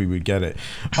you would think we would get it.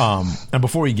 And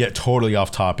before we get totally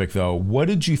off topic, though, what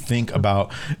did you think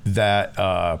about that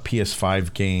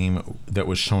PS5 game that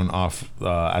was shown off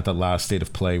at the last State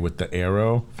of Play with the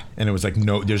arrow? And it was like,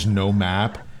 there's no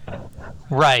map.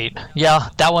 Right. Yeah,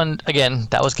 that one, again,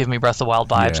 that was giving me Breath of the Wild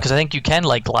vibes, because I think you can,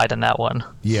 like, glide in that one.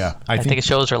 Yeah. I think it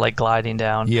shows her, like, gliding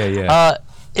down. Yeah.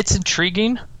 It's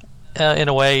intriguing. In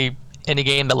a way, any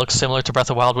game that looks similar to Breath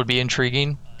of the Wild would be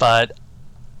intriguing, but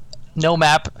no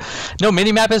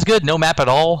mini map is good. No map at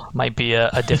all might be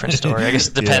a different story. I guess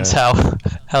it depends how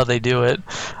they do it.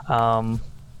 I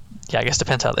guess it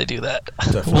depends how they do that.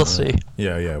 Definitely. We'll see.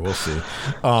 Yeah, we'll see.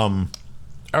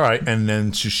 All right, and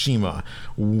then Tsushima.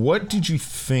 What did you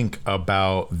think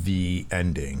about the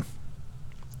ending?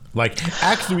 Like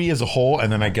Act 3 as a whole,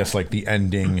 and then I guess like the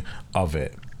ending of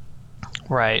it.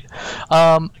 Right.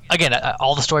 Again,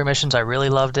 all the story missions, I really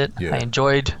loved it. Yeah. I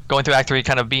enjoyed going through Act 3,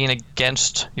 kind of being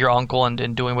against your uncle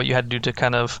and doing what you had to do to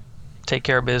kind of take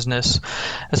care of business.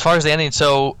 As far as the ending,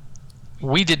 so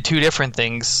we did two different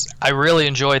things. I really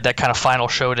enjoyed that kind of final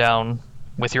showdown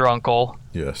with your uncle.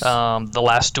 Yes. The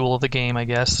last duel of the game, I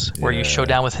guess, where you show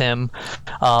down with him.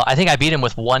 I think I beat him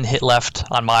with one hit left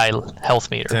on my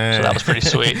health meter. Dang. So that was pretty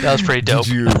sweet. That was pretty dope.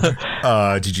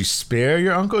 Did you spare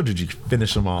your uncle, or did you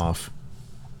finish him off?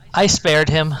 I spared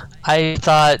him. I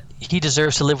thought he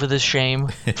deserves to live with his shame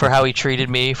for how he treated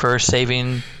me, for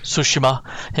saving Tsushima.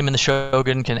 Him and the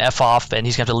Shogun can F off, and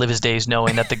he's going to have to live his days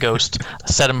knowing that the ghost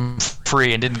set him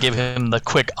free and didn't give him the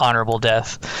quick, honorable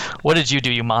death. What did you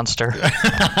do, you monster?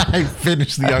 I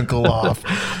finished the uncle off.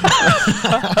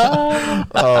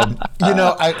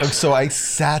 I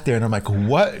sat there and I'm like,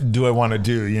 what do I want to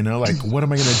do? Like, what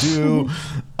am I going to do?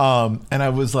 And I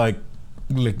was like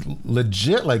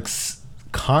legit, like,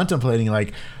 contemplating,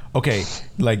 like, okay,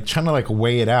 like trying to like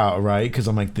weigh it out, right? Because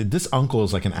I'm like, this uncle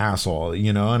is like an asshole,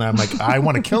 and I'm like, I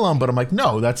want to kill him, but I'm like,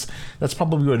 no, that's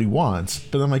probably what he wants.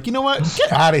 But I'm like, you know what?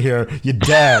 Get out of here, you're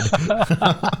dead.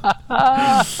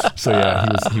 So yeah,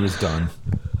 he was done.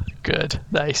 Good,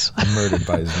 nice. Murdered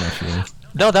by his nephew.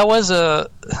 No, that was a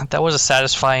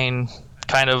satisfying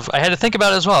kind of. I had to think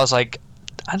about it as well. I was like,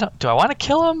 do I want to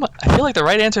kill him? I feel like the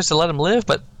right answer is to let him live,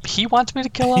 but he wants me to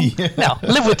kill him? Yeah. No,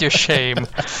 live with your shame.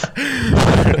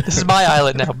 This is my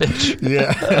island now, bitch.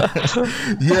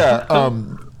 Yeah.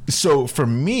 So for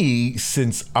me,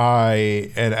 since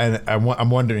I'm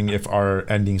wondering if our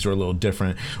endings are a little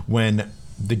different. When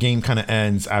the game kind of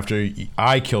ends after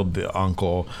I killed the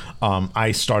uncle,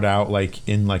 I start out like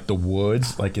in like the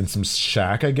woods, like in some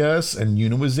shack, I guess, and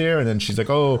Yuna was there, and then she's like,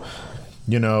 oh,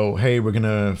 hey, we're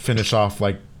gonna finish off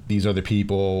like these other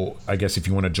people, I guess, if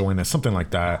you want to join us, something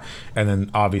like that. And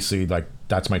then obviously like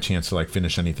that's my chance to like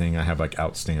finish anything I have like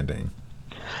outstanding.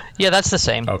 Yeah, that's the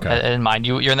same. Okay. In mind,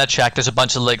 you're in that shack. There's a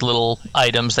bunch of like little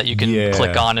items that you can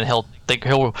click on, and he'll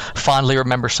fondly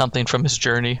remember something from his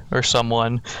journey or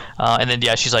someone. And then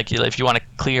she's like, if you want to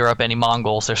clear up any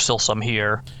Mongols, there's still some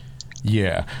here.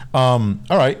 Yeah. All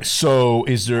right. So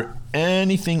is there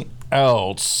anything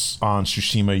else on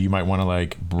Tsushima you might want to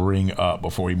like bring up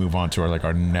before we move on to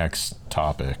our next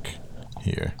topic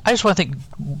here? I just want to think,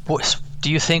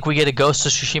 do you think we get a Ghost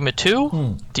of Tsushima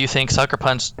 2? Do you think Sucker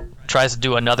Punch tries to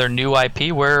do another new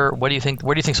IP? Where do you think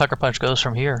Sucker Punch goes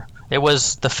from here? It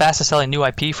was the fastest selling new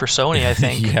IP for Sony, I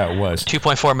think. Yeah, it was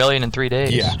 2.4 million in 3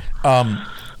 days. Yeah.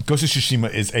 Ghost of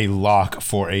Tsushima is a lock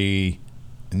for a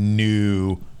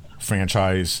new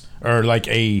franchise, or like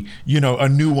a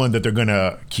new one that they're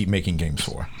gonna keep making games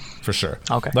for sure.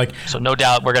 Okay. Like, so no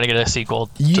doubt we're gonna get a sequel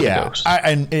to the Ghost.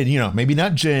 And maybe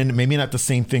not Jin, maybe not the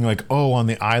same thing like on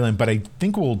the island, but I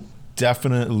think we'll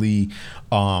definitely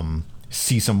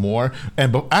see some more.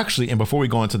 And before we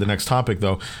go into the next topic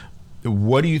though,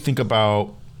 what do you think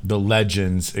about the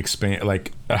Legends expand?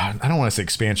 Like, I don't want to say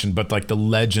expansion, but like the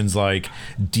Legends like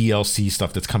DLC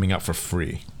stuff that's coming out for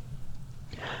free.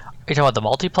 Are you talking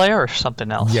about the multiplayer or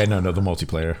something else? Yeah, no, the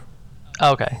multiplayer.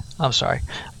 Okay, I'm sorry.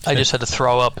 I just had to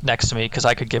throw up next to me because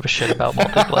I could give a shit about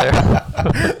multiplayer.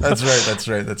 That's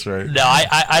right. No,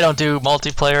 I don't do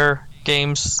multiplayer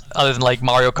games other than like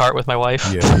Mario Kart with my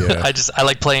wife. Yeah. I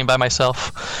like playing by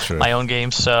myself, my own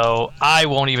games, so I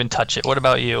won't even touch it. What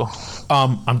about you?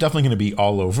 I'm definitely going to be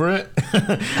all over it.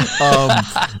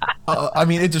 I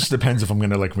mean, it just depends if I'm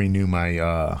going to like renew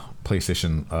my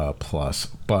PlayStation Plus,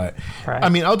 but I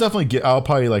mean, I'll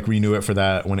probably like renew it for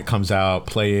that when it comes out,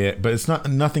 play it, but it's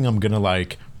nothing I'm gonna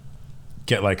like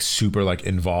get like super like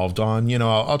involved on.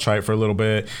 I'll try it for a little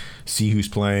bit, see who's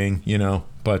playing,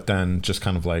 but then just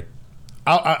kind of like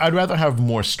I'd rather have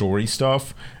more story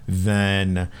stuff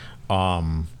than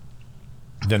multiplayer,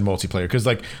 because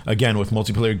like again with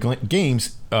multiplayer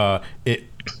games,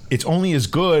 it's only as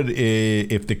good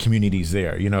if the community's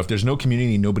there. You know, if there's no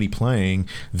community, nobody playing,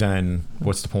 then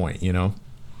what's the point? You know,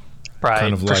 Right,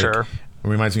 kind of for like sure. it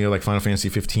reminds me of like Final Fantasy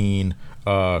 15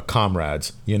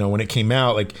 Comrades. You know, when it came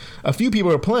out, like a few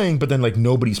people are playing, but then like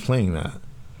nobody's playing that.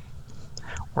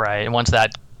 Right, and once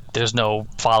that, there's no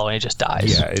following, it just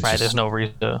dies. Yeah, it's right. just- There's no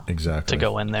reason Exactly. to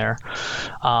go in there.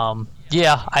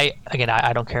 Yeah, I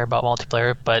don't care about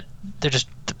multiplayer, but it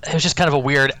was just kind of a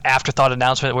weird afterthought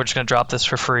announcement. We're just going to drop this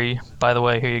for free. By the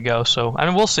way, here you go. So I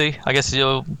mean, we'll see. I guess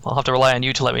I'll have to rely on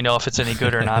you to let me know if it's any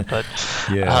good or not. But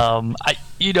Yeah.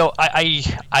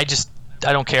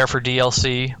 I don't care for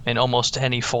DLC in almost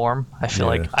any form. I feel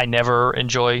Yeah. like I never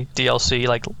enjoy DLC.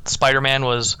 Like Spider-Man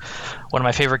was one of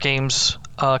my favorite games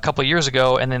a couple of years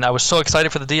ago, and then I was so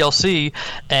excited for the DLC,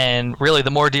 and really the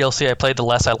more DLC I played, the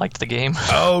less I liked the game.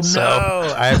 Oh So-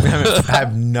 no! I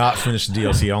have not finished the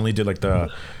DLC. I only did like the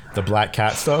Black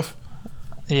Cat stuff.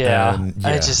 Yeah, Yeah.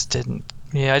 I just didn't.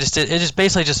 Yeah, I just did. It just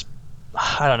basically just.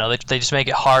 I don't know. They just make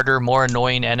it harder, more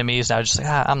annoying enemies. And I was just like,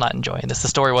 I'm not enjoying this. The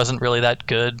story wasn't really that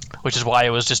good, which is why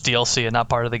it was just DLC and not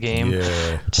part of the game.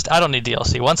 Yeah. I don't need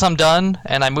DLC. Once I'm done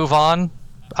and I move on,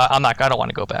 I don't want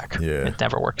to go back. Yeah. It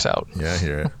never works out. Yeah, I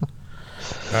hear it.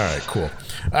 All right, cool.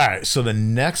 All right, so the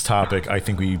next topic I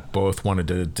think we both wanted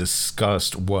to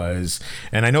discuss was,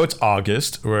 and I know it's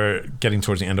August, we're getting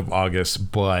towards the end of August,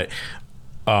 but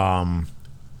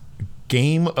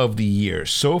game of the year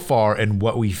so far and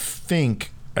what we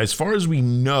think, as far as we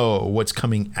know, what's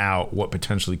coming out, what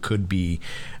potentially could be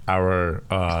our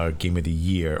game of the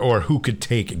year, or who could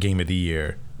take game of the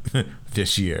year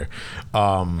this year.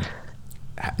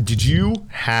 Did you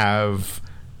have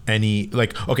any,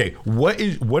 like, okay,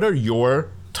 what are your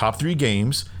top 3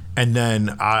 games, and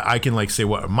then I can like say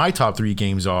what my top 3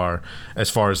 games are as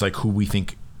far as like who we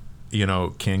think, you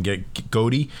know, can get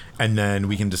GOTY, and then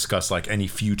we can discuss like any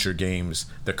future games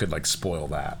that could like spoil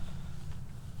that.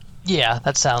 Yeah,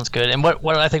 that sounds good. And what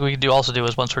I think we could also do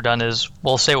is once we're done is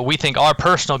we'll say what we think our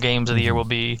personal games of the year will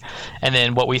be, and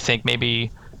then what we think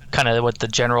maybe kind of what the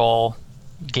general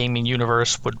gaming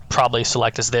universe would probably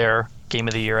select as their game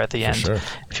of the year at the end, sure.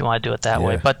 if you want to do it that Yeah.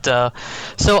 way. But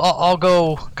so I'll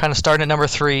go kind of starting at number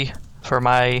 3 for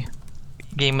my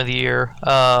game of the year.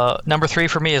 Number 3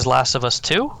 for me is Last of Us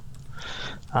 2.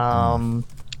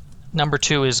 Number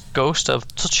 2 is Ghost of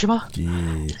Tsushima.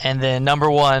 Yeah. And then number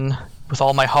 1, with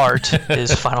all my heart,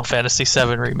 is Final Fantasy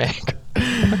VII Remake.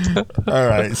 All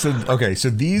right. So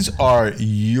these are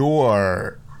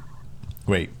your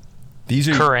these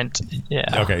are Current,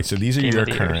 yeah. okay. So these are Game your of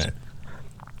the years. current.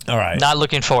 All right. Not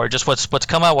looking forward, just what's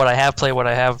come out, what I have played, what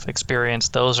I have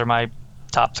experienced. Those are my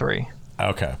top 3.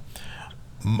 Okay.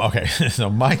 Okay. So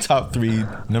my top 3,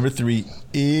 number 3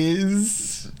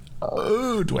 is.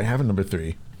 Oh, do I have a number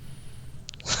 3?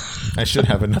 I should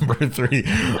have a number 3.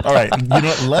 All right. You know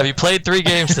what? Have you played 3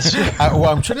 games this year?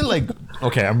 I'm trying to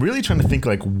I'm really trying to think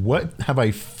what have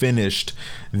I finished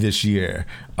this year?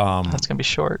 That's gonna be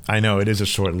short. I know it is a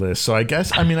short list, so I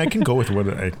guess I can go with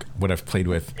what I've played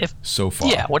with so far.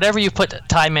 Yeah, whatever you put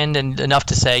time in and enough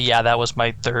to say, yeah, that was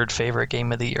my 3rd favorite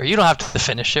game of the year. You don't have to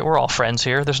finish it. We're all friends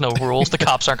here. There's no rules. The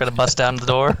cops aren't gonna bust down the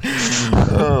door.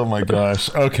 Oh my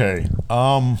gosh. Okay.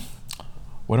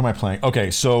 What am I playing? Okay,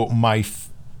 so my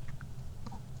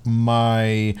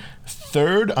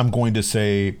 3rd, I'm going to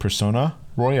say Persona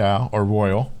Royale or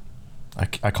Royal.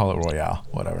 I call it Royale,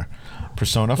 whatever.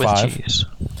 Persona With 5. cheese.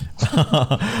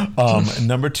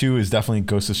 Number 2 is definitely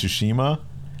Ghost of Tsushima,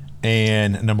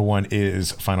 and number 1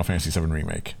 is Final Fantasy VII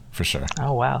Remake for sure.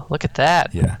 Oh wow, look at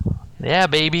that. Yeah. Yeah,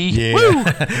 baby. Yeah. Woo!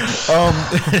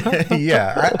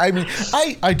 Yeah.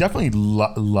 I definitely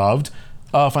loved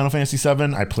Final Fantasy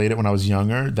VII. I played it when I was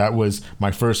younger. That was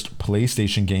my first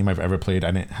PlayStation game I've ever played. I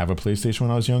didn't have a PlayStation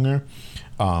when I was younger.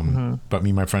 But me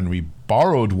and my friend, we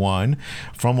borrowed one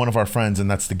from one of our friends, and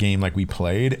that's the game like we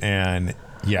played. And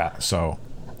yeah, so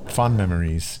fond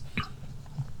memories.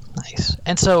 Nice.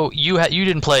 And so you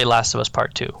didn't play Last of Us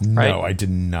Part 2, right? No, I did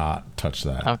not touch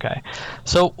that. Okay.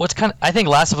 So I think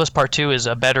Last of Us Part 2 is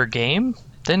a better game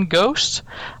than Ghost,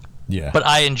 Yeah. but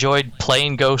I enjoyed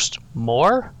playing Ghost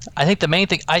more. I think the main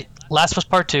thing, Last of Us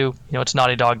Part 2, it's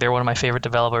Naughty Dog. They're one of my favorite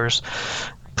developers.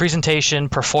 Presentation,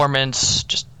 performance,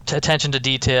 just attention to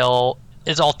detail,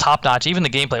 it's all top notch. Even the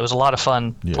gameplay was a lot of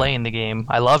fun playing the game.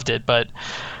 I loved it, but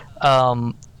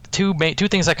two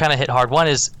things that kind of hit hard. One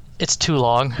is it's too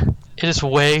long. It is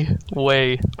way,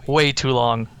 way, way too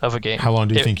long of a game. How long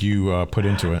do you think you put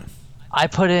into it? I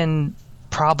put in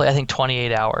probably, I think,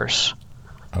 28 hours.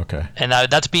 Okay. And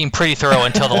that's being pretty thorough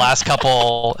until the last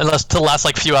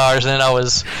few hours. And then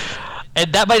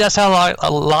and that might not sound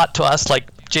a lot to us,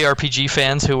 like JRPG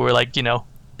fans who were like,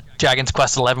 Dragon's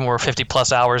Quest 11 we're 50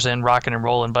 plus hours in, rocking and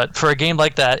rolling. But for a game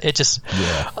like that, it just,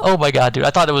 oh my god, dude!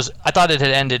 I thought it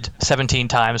had ended 17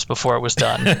 times before it was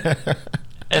done.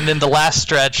 And then the last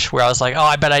stretch where I was like, oh,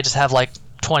 I bet I just have like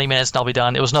 20 minutes and I'll be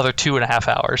done. It was another 2.5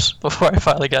 hours before I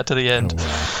finally got to the end. Oh,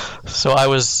 wow. So I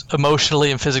was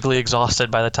emotionally and physically exhausted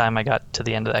by the time I got to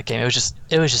the end of that game. It was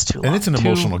just too long. And it's an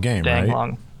emotional game, dang right?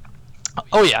 Long.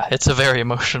 Oh yeah, it's a very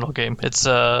emotional game.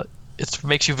 It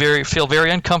makes you feel very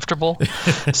uncomfortable,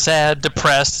 sad,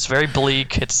 depressed. It's very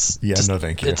bleak. No,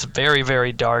 thank you. It's very,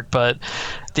 very dark. But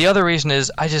the other reason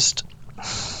is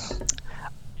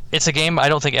it's a game I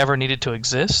don't think ever needed to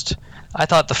exist. I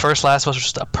thought the first Last of Us was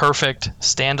just a perfect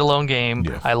standalone game.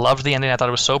 Yeah. I loved the ending. I thought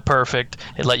it was so perfect.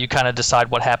 It let you kind of decide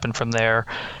what happened from there.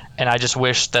 And I just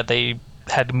wish that they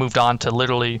had moved on to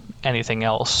literally anything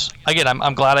else. Again,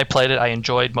 I'm glad I played it. I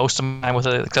enjoyed most of my time with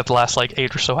it, except the last like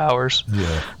 8 or so hours.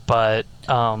 Yeah. But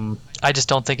I just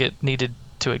don't think it needed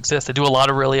to exist. They do a lot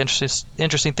of really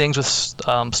interesting things with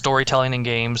storytelling in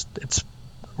games. It's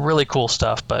really cool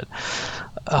stuff, but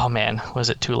oh man, was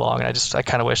it too long? And I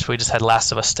kind of wish we just had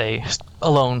Last of Us stay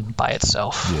alone by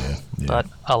itself. Yeah. But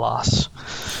alas,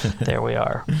 there we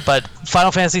are. But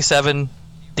Final Fantasy VII,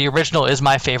 the original, is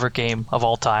my favorite game of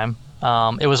all time.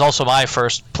 It was also my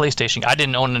first PlayStation. I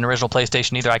didn't own an original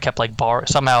PlayStation either. I kept like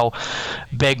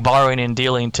borrowing and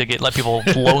dealing to let people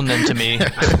loan them to me,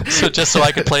 so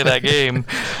I could play that game.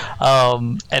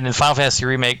 And then Final Fantasy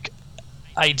Remake,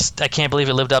 I can't believe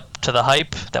it lived up to the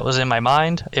hype that was in my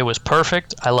mind. It was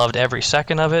perfect. I loved every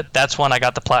second of it. That's when I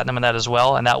got the platinum in that as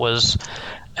well, and that was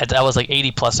like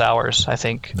 80 plus hours, I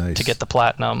think, to get the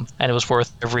platinum, and it was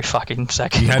worth every fucking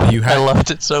second. I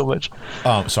loved it so much.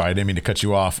 Sorry, I didn't mean to cut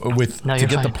you off. To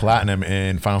get the platinum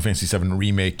in Final Fantasy VII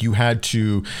Remake, you had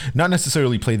to not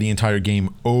necessarily play the entire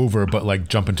game over, but like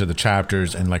jump into the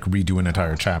chapters and like redo an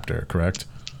entire chapter, correct?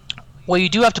 Well, you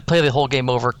do have to play the whole game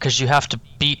over because you have to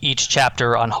beat each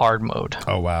chapter on hard mode.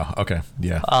 Oh wow, okay,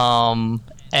 yeah.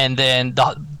 And then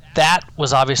that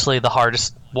was obviously the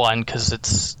hardest one because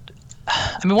it's.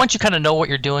 I mean, once you kind of know what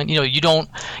you're doing, your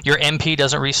MP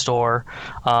doesn't restore.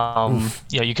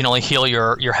 You can only heal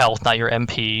your health, not your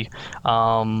MP.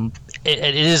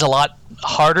 It is a lot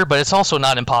harder, but it's also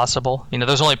not impossible.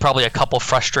 There's only probably a couple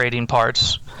frustrating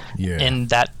parts in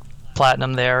that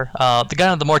platinum there.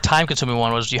 The more time-consuming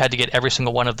one was you had to get every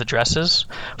single one of the dresses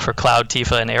for Cloud,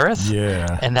 Tifa, and Aerith.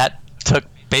 Yeah. And that took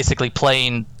basically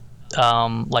playing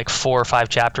like 4 or 5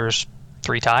 chapters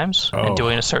 3 times and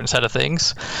doing a certain set of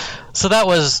things. So that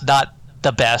was not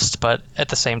the best, but at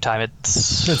the same time,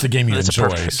 it's a game you enjoy. A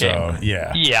perfect game.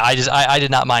 Yeah. Yeah, I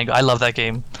did not mind. I love that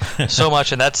game so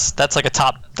much, and that's like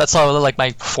that's like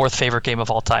my 4th favorite game of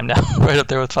all time now, right up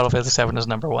there with Final Fantasy VII as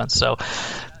number 1. So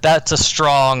that's a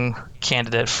strong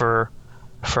candidate for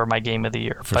my game of the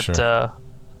year. For sure.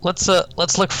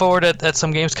 Let's look forward at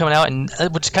some games coming out, and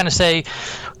we'll just kind of say,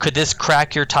 could this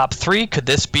crack your top 3? Could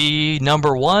this be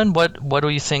number 1? What do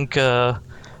you think?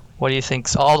 What do you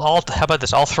think? How about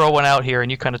this? I'll throw one out here, and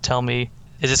you kind of tell me: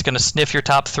 is this going to sniff your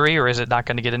top 3, or is it not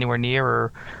going to get anywhere near,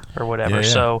 or whatever? Yeah.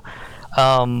 So,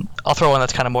 I'll throw one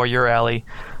that's kind of more your alley,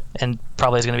 and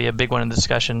probably is going to be a big one in the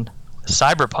discussion: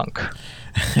 Cyberpunk.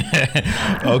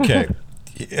 Okay.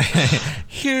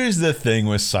 Here's the thing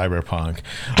with Cyberpunk.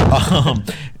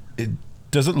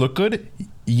 Does it look good?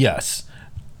 Yes.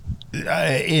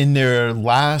 In their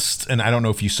last, and I don't know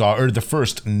if you saw, or the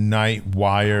first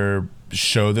Nightwire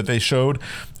show that they showed,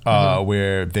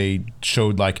 where they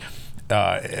showed like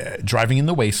driving in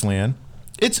the wasteland.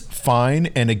 It's fine.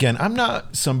 And again, I'm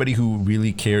not somebody who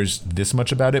really cares this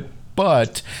much about it,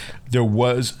 but there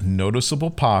was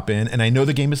noticeable pop in, and I know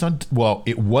the game is not, well,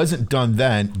 it wasn't done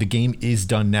then. The game is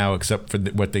done now, except for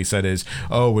what they said is,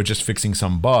 we're just fixing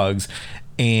some bugs.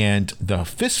 And the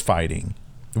fist fighting,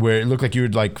 where it looked like you were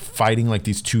like fighting like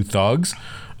these 2 thugs,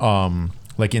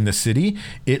 like in the city,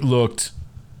 it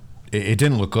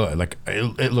didn't look good. Like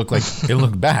it looked like it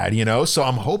looked bad, So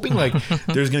I'm hoping like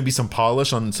there's gonna be some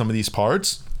polish on some of these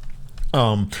parts.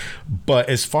 But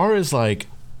as far as like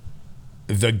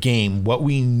the game, what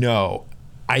we know,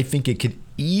 I think it could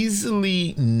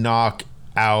easily knock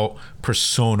out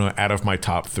Persona out of my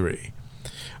top 3.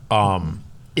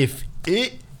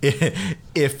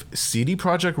 If CD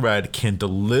Projekt Red can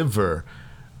deliver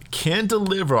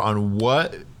on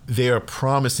what they are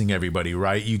promising everybody,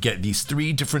 right? You get these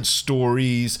 3 different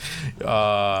stories,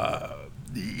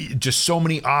 just so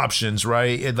many options,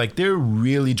 right? Like they're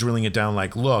really drilling it down.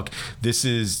 Like, look, this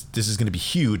is going to be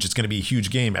huge. It's going to be a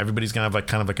huge game. Everybody's going to have like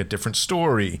kind of like a different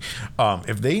story.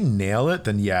 If they nail it,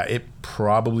 then yeah, it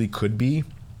probably could be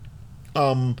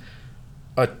a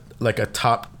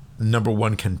top number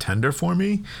one contender for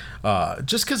me.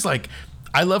 Just because, like,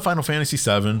 I love Final Fantasy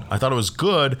VII. I thought it was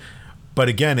good, but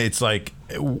again, it's like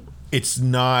it's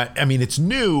not. I mean, it's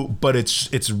new, but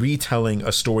it's retelling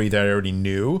a story that I already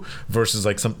knew versus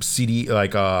like some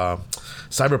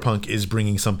Cyberpunk is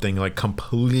bringing something like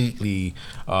completely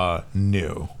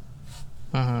new.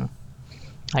 Mm-hmm.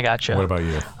 I gotcha. What about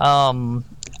you?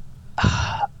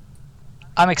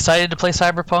 I'm excited to play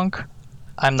Cyberpunk.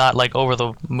 I'm not like over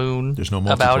the moon There's no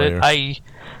about it. multiplayer.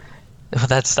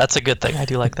 That's a good thing. I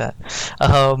do like that.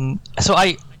 So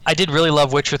I did really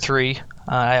love Witcher 3.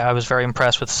 I was very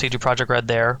impressed with CD Projekt Red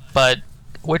there. But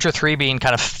Witcher 3 being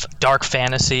kind of dark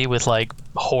fantasy with like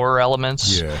horror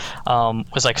elements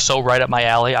was like so right up my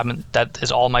alley. I mean, that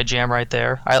is all my jam right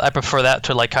there. I prefer that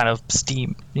to like kind of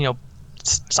Steam,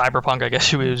 Cyberpunk, I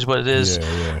guess is what it is.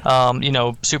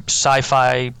 Super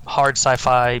sci-fi, hard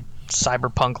sci-fi,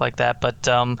 cyberpunk like that. But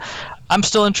I'm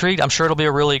still intrigued. I'm sure it'll be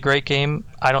a really great game.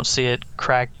 I don't see it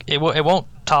crack. It won't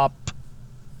top.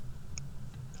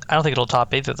 I don't think it'll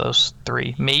top either of those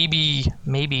three. Maybe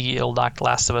it'll knock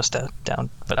Last of Us down,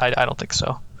 but I don't think so.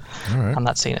 All right. I'm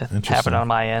not seeing it happen on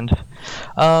my end.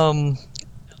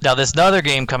 Now, this other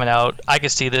game coming out, I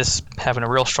could see this having a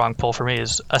real strong pull for me,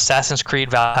 is Assassin's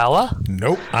Creed Valhalla.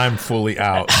 Nope, I'm fully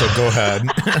out, so go ahead.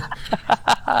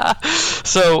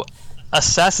 So,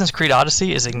 Assassin's Creed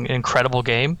Odyssey is an incredible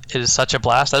game. It is such a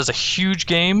blast. That is a huge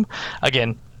game.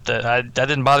 Again, that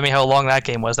didn't bother me how long that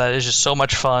game was. That is just so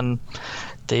much fun.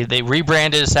 They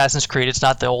rebranded Assassin's Creed. It's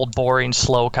not the old boring,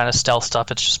 slow kind of stealth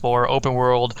stuff. It's just more open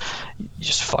world. You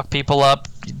just fuck people up,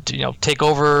 take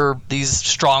over these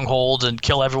strongholds and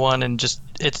kill everyone, and just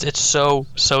it's so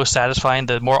satisfying.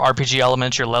 The more RPG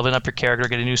elements, you're leveling up your character,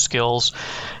 getting new skills.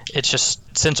 It's just,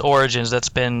 since Origins, that's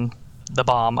been the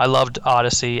bomb. I loved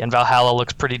Odyssey, and Valhalla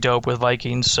looks pretty dope with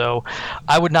Vikings, so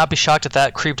I would not be shocked if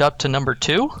that creeped up to number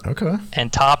 2. Okay.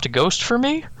 And topped Ghost for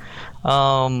me.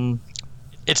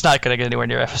 It's not going to get anywhere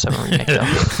near FF7 Remake, though.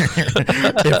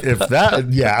 if that,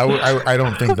 I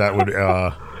don't think that would be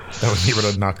able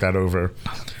to knock that over.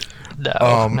 No.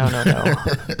 I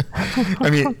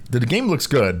mean, the game looks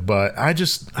good, but I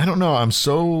don't know. I'm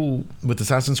so, with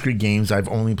Assassin's Creed games, I've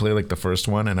only played like the first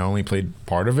one, and I only played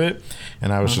part of it,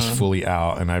 and I was just fully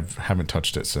out, and I haven't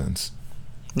touched it since.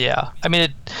 Yeah. I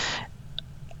mean,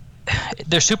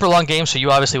 they're super long games, so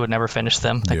you obviously would never finish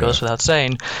them. That goes without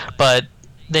saying. But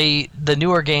the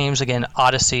newer games, again,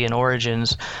 Odyssey and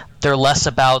Origins, they're less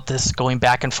about this going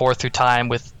back and forth through time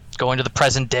with going to the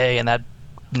present day and that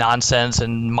nonsense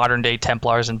and modern day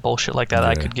Templars and bullshit like that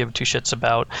I could give two shits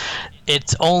about.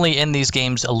 It's only in these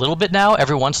games a little bit now.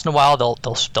 Every once in a while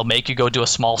they'll make you go do a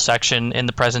small section in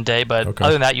the present day, but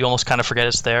other than that you almost kind of forget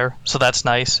it's there. So that's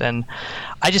nice. And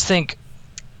I just think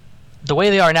the way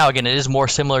they are now, again, it is more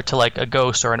similar to like a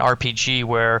Ghost or an RPG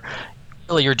where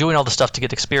really you're doing all the stuff to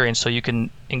get experience, so you can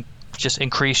just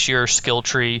increase your skill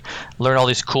tree, learn all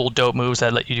these cool dope moves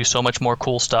that let you do so much more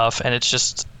cool stuff, and it's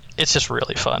just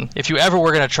really fun. If you ever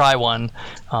were going to try one,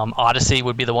 Odyssey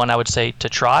would be the one I would say to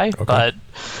try, but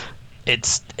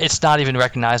it's not even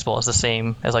recognizable as the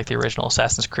same as like the original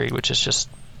Assassin's Creed, which is just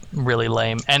really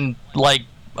lame. And like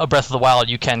a Breath of the Wild,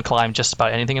 you can climb just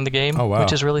about anything in the game,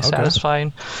 which is really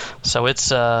satisfying. So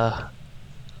it's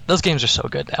those games are so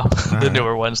good now. The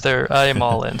newer ones, I am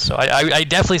all in. So I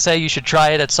definitely say you should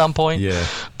try it at some point. Yeah.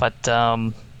 But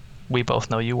we both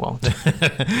know you won't.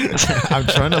 I'm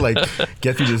trying to like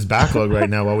get through this backlog right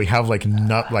now while we have like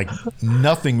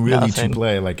nothing really to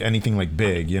play, like anything like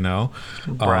big,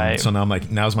 Right. So now I'm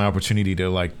like, now's my opportunity to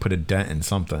like put a dent in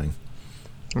something.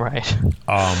 Right.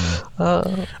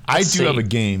 I do have a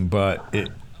game, but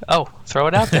throw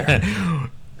it out there.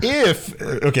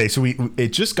 So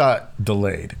it just got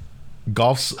delayed.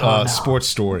 Golf's Sports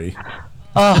Story.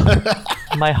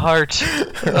 My heart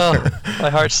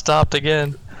stopped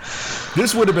again.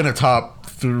 This would have been a top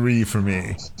 3 for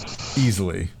me,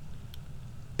 easily.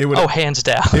 It would hands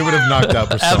down. It would have knocked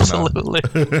out Persona. Absolutely.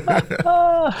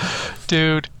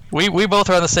 Dude, we both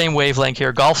are on the same wavelength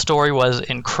here. Golf Story was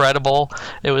incredible.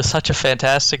 It was such a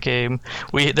fantastic game.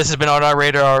 This has been on our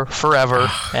radar forever.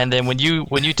 And then when you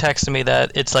texted me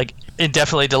that it's like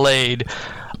indefinitely delayed,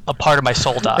 a part of my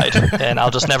soul died, and I'll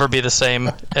just never be the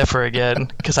same ever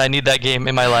again because I need that game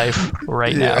in my life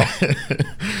right now.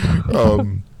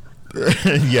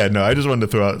 I just wanted to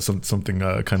throw out something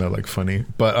kind of like funny.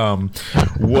 But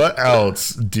what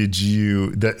else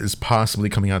that is possibly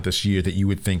coming out this year that you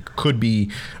would think could be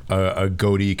a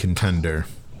GOTY contender?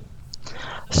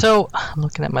 So I'm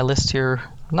looking at my list here.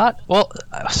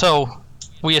 So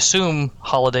we assume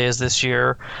holiday is this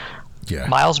year. Yeah.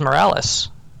 Miles Morales,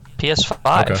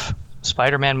 PS5,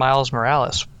 Spider-Man Miles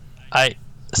Morales.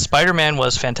 Spider-Man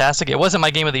was fantastic. It wasn't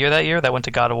my game of the year that year. That went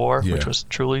to God of War, Yeah. which was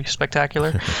truly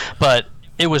spectacular. But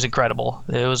it was incredible.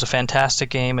 It was a fantastic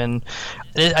game, and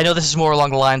I know this is more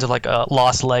along the lines of like a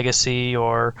Lost Legacy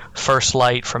or First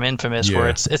Light from Infamous, Yeah. where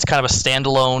it's kind of a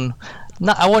standalone.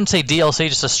 Not, I wouldn't say DLC,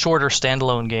 just a shorter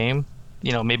standalone game.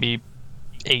 You know, maybe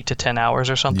 8 to 10 hours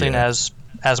or something Yeah.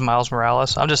 as Miles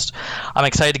Morales. I'm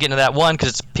excited to get into that one because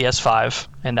it's PS5,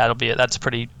 and that's a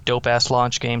pretty dope ass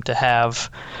launch game to have.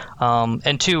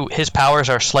 And two, his powers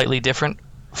are slightly different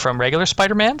from regular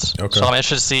Spider-Man's. Okay. So I'm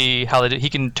interested to see how he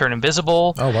can turn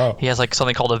invisible. Oh, wow. He has like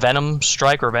something called a Venom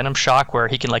Strike or Venom Shock, where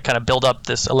he can like kind of build up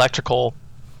this electrical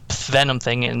venom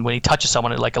thing, and when he touches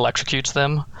someone, it like electrocutes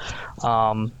them.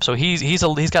 So he's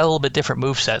got a little bit different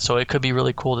moveset, so it could be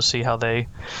really cool to see how they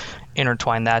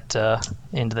intertwine that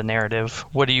into the narrative.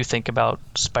 What do you think about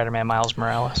Spider-Man Miles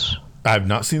Morales? I've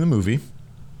not seen the movie.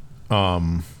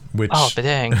 Which Oh, but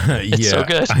dang, it's so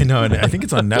good. I know, and I think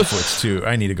it's on Netflix too.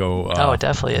 I need to go. Oh, it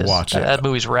definitely is. Watch it. That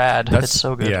movie's rad. It's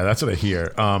so good. Yeah, that's what I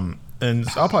hear. And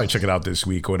I'll probably check it out this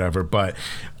week or whatever. But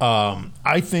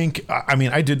I think, I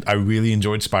mean, I really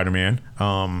enjoyed Spider-Man.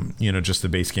 Just the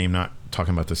base game, not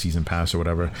talking about the season pass or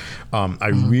whatever. I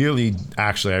really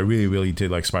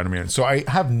did like Spider-Man. So I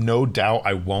have no doubt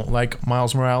I won't like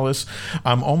Miles Morales.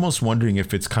 I'm almost wondering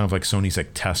if it's kind of like Sony's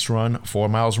like test run for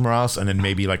Miles Morales, and then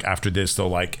maybe like after this they'll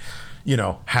like,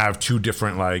 have two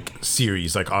different like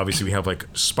series. Like obviously we have like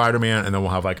Spider-Man, and then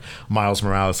we'll have like Miles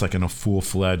Morales like in a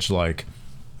full-fledged like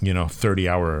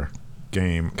 30-hour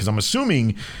game, because I'm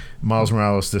assuming Miles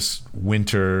Morales this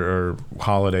winter or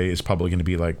holiday is probably going to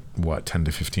be like what, 10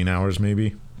 to 15 hours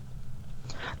maybe.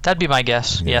 That'd be my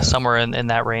guess. Yeah. Yeah, somewhere in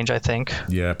that range, I think.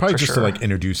 Yeah, probably For just sure. to like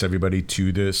introduce everybody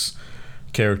to this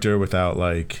character without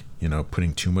like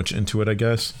putting too much into it, I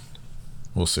guess.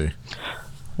 We'll see.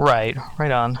 Right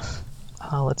on.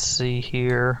 Let's see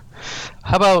here.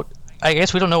 How about, I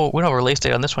guess we don't have a release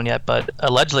date on this one yet, but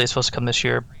allegedly it's supposed to come this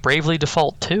year. Bravely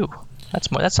Default 2.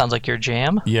 That sounds like your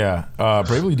jam. Yeah,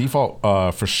 Bravely Default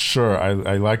for sure.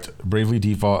 I liked Bravely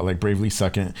Default. I like Bravely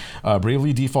Second.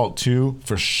 Bravely Default 2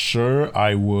 for sure.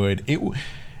 I would.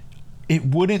 It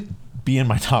wouldn't be in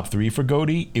my top 3 for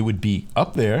GOTY. It would be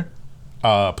up there.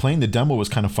 Playing the demo was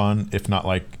kind of fun, if not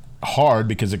like hard,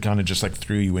 because it kind of just like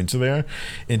threw you into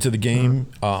the game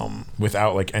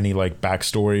without like any like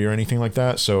backstory or anything like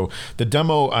that. So the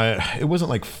demo, it wasn't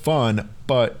like fun,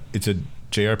 but it's a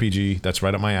JRPG that's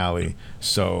right up my alley.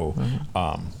 So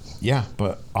yeah,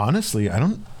 but honestly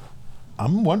I'm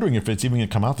wondering if it's even gonna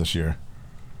come out this year.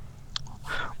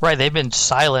 Right, they've been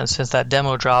silent since that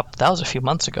demo dropped. That was a few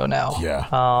months ago now. Yeah,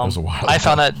 that was a while I ago.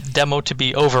 found that demo to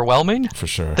be overwhelming. For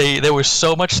sure. There was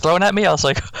so much thrown at me. I was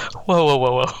like,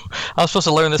 whoa. I was supposed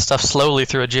to learn this stuff slowly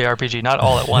through a JRPG, not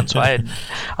all at once. So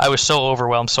I was so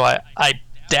overwhelmed. So I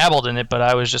dabbled in it, but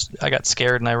I got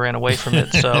scared and I ran away from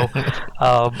it. So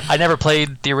I never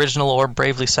played the original or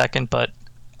Bravely Second, but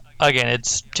again,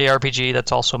 it's JRPG.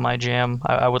 That's also my jam.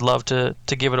 I would love to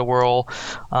give it a whirl.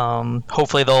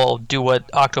 Hopefully they'll do what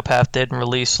Octopath did and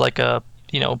release like a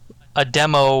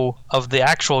demo of the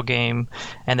actual game,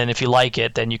 and then if you like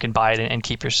it, then you can buy it and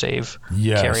keep your save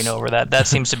carrying over. That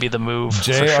seems to be the move.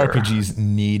 JRPGs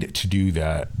need to do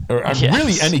that, or Yes.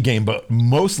 really any game, but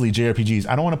mostly JRPGs.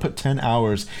 I don't want to put 10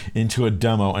 hours into a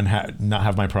demo and not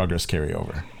have my progress carry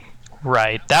over.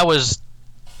 Right. That was.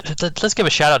 Let's give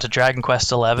a shout out to Dragon Quest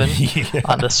XI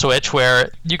on the Switch, where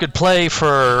you could play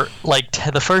for like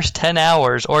the first 10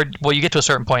 hours, or you get to a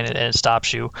certain point and it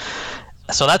stops you.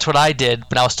 So that's what I did,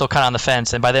 but I was still kind of on the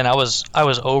fence, and by then I was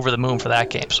over the moon for that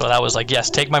game. So that was like,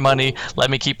 yes, take my money, let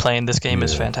me keep playing. This game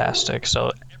is fantastic.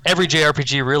 So every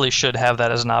JRPG really should have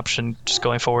that as an option, just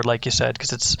going forward, like you said,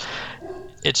 because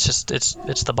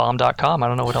it's the bomb.com. I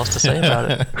don't know what else to say about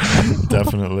it.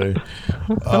 Definitely.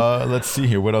 Let's see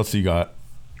here. What else you got?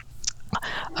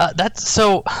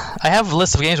 So I have a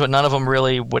list of games, but none of them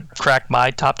really would crack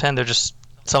my top 10. They're just,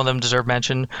 some of them deserve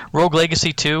mention. Rogue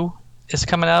Legacy 2 is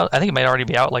coming out. I think it might already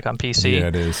be out like on PC. Yeah,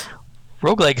 it is.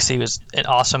 Rogue Legacy was an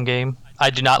awesome game. I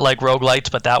do not like roguelites,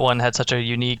 but that one had such a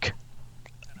unique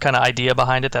kind of idea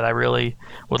behind it that I really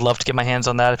would love to get my hands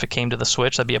on that if it came to the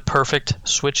Switch. That'd be a perfect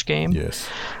Switch game. Yes.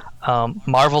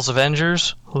 Marvel's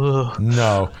Avengers. Ugh.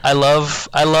 No. I love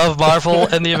Marvel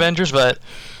and the Avengers, but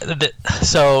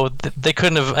they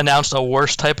couldn't have announced a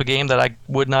worse type of game that I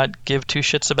would not give two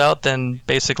shits about than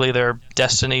basically their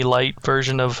Destiny Light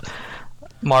version of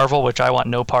Marvel, which I want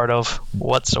no part of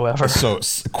whatsoever. So,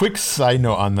 quick side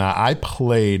note on that: I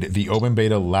played the open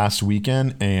beta last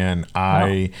weekend, and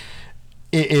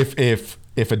if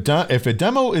a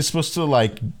demo is supposed to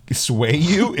like sway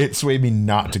you, it swayed me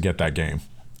not to get that game.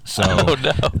 So Oh,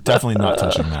 no. definitely not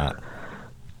touching that.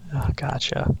 Oh,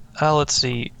 gotcha. Let's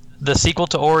see. The sequel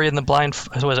to Ori and the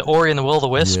was it Ori and the Will of the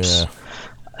Wisps? Yeah.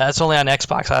 That's only on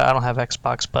Xbox. I don't have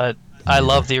Xbox, but I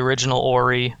love the original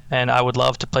Ori, and I would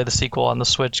love to play the sequel on the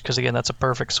Switch because again, that's a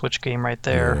perfect Switch game right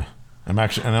there. Yeah. I'm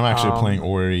actually playing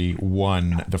Ori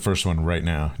 1, the first one right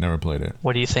now. Never played it.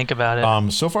 What do you think about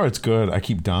it? So far it's good. I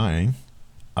keep dying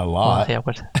a lot. Yeah,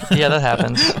 that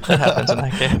happens. That happens in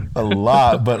that game. A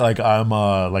lot, but like I'm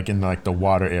like in like the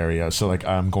water area, so like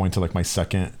I'm going to like my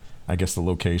second, I guess, the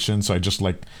location. So I just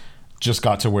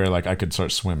got to where like I could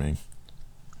start swimming.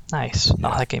 Nice. Yeah.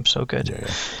 Oh, that game's so good.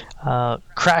 Yeah.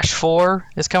 Crash 4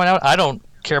 is coming out. I don't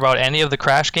care about any of the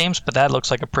Crash games, but that looks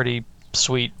like a pretty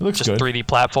sweet, just good 3D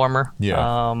platformer. Yeah.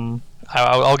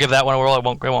 I'll give that one a whirl. It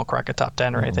won't crack a top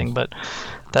 10 or anything, but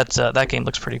that game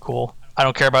looks pretty cool. I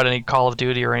don't care about any Call of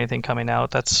Duty or anything coming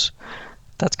out. That's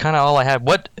kind of all I had.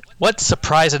 What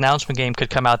surprise announcement game could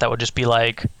come out that would just be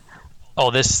like,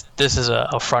 oh, this is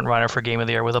a front runner for Game of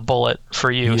the Year with a bullet for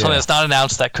you? Yeah. Something that's not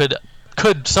announced that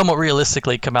could somewhat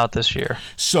realistically come out this year.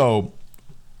 So,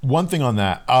 one thing on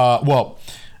that.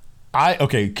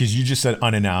 Because you just said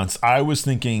unannounced. I was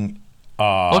thinking.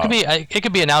 Well, it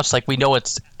could be announced like we know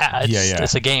it's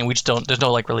a game. We just don't. There's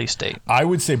no like release date. I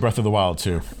would say Breath of the Wild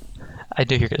 2. I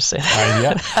knew you were going to say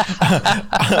that.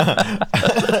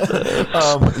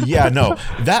 No.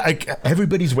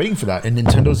 Everybody's waiting for that, and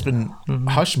Nintendo's been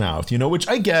hush mouth, which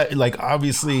I get. Like,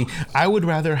 obviously, I would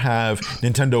rather have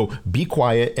Nintendo be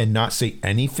quiet and not say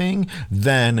anything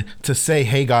than to say,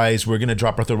 "Hey guys, we're going to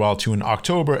drop Breath of the Wild 2 in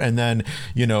October," and then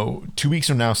 2 weeks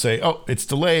from now say, "Oh, it's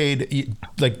delayed."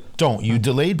 Don't you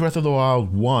delayed Breath of the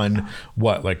Wild 1?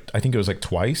 What? I think it was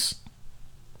twice.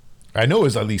 I know it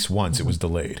was at least once. It was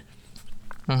delayed.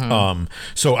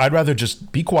 So I'd rather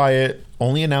just be quiet,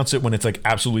 only announce it when it's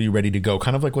absolutely ready to go,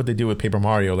 kind of like what they did with Paper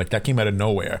Mario. That came out of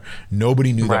nowhere.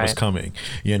 Nobody knew that was coming,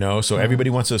 so everybody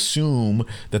wants to assume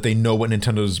that they know what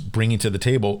Nintendo's bringing to the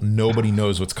table. Nobody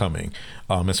knows what's coming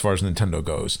as far as Nintendo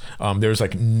goes. There's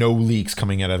no leaks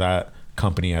coming out of that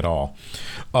company at all.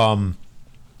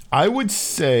 I would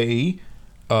say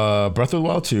Breath of the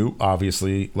Wild 2,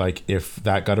 obviously, if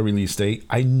that got a release date.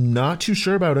 I'm not too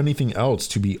sure about anything else,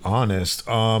 to be honest.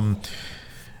 Now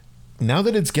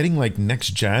that it's getting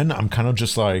next gen, I'm kind of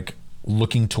just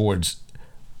looking towards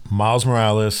Miles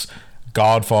Morales,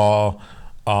 Godfall.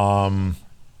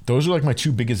 Those are my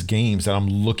two biggest games that I'm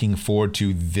looking forward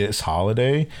to this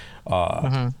holiday.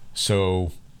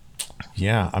 So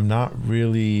yeah, I'm not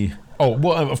really. Oh,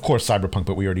 well, of course Cyberpunk,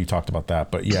 but we already talked about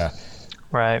that. But yeah.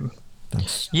 Right.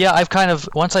 Yeah, I've kind of,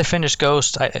 once I finished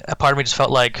Ghost, a part of me just felt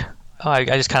like, I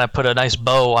just kind of put a nice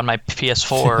bow on my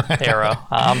PS4 era.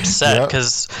 I'm set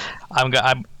because I'm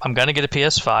gonna get a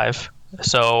PS5.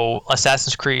 So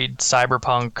Assassin's Creed,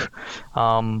 Cyberpunk,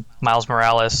 Miles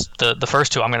Morales, the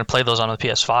first two, I'm gonna play those on the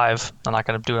PS5. I'm not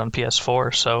gonna do it on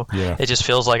PS4. So it just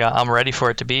feels like I'm ready for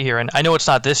it to be here. And I know it's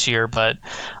not this year, but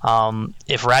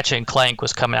if Ratchet and Clank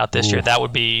was coming out this year, that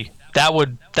would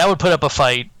put up a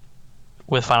fight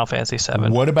with Final Fantasy VII.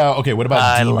 What about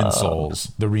Demon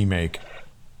Souls, the remake?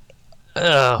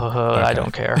 I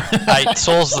don't care.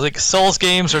 Souls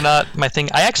games are not my thing.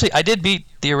 I did beat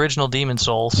the original Demon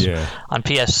Souls on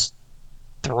PS3.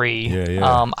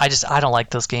 I don't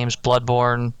like those games.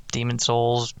 Bloodborne, Demon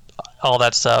Souls, all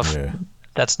that stuff.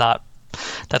 That's not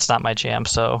my jam.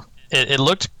 So it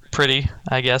looked pretty,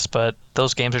 I guess, but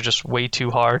those games are just way too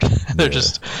hard.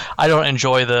 I don't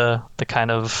enjoy the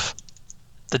kind of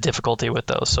the difficulty with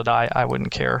those, so I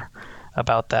wouldn't care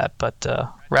about that. But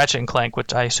Ratchet and Clank,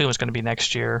 which I assume is going to be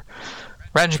next year,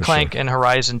 Ratchet and Clank and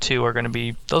Horizon 2 are going to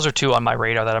be, those are two on my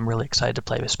radar that I'm really excited to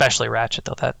play, especially Ratchet,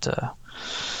 though. That's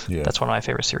one of my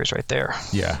favorite series right there.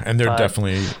 Yeah, and they're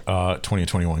definitely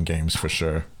 2021 games for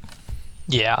sure.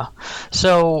 Yeah.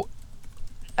 So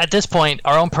at this point,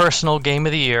 our own personal Game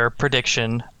of the Year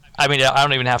prediction, I mean, I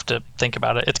don't even have to think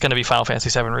about it. It's going to be Final Fantasy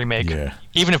VII Remake. Yeah.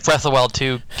 Even if Breath of the Wild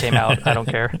 2 came out, I don't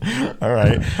care. All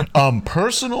right.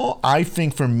 Personal, I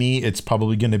think for me, it's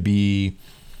probably going to be...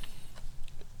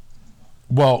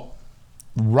 Well,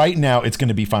 right now, it's going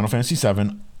to be Final Fantasy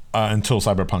VII until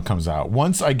Cyberpunk comes out.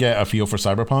 Once I get a feel for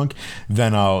Cyberpunk,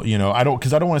 then I'll, I don't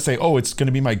want to say, oh, it's going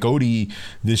to be my GOTY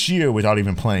this year without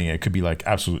even playing it. It could be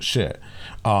absolute shit.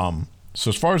 So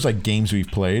as far as games we've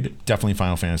played, definitely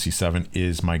Final Fantasy VII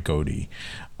is my GOTY.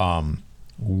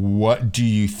 What do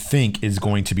you think is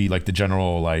going to be the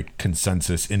general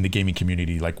consensus in the gaming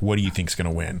community? What do you think is going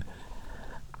to win?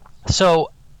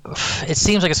 So it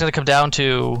seems like it's going to come down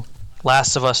to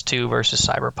Last of Us 2 versus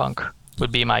Cyberpunk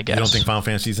would be my guess. You don't think Final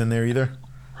Fantasy's in there either?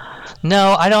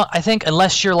 No, I don't. I think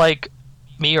unless you're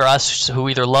me or us who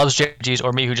either loves JRPGs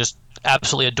or me who just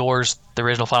absolutely adores the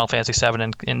original Final Fantasy VII,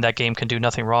 and in that game can do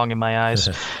nothing wrong in my eyes.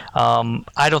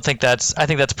 I don't think that's. I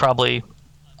think that's probably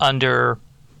under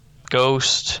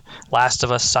Ghost, Last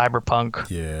of Us,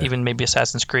 Cyberpunk, even maybe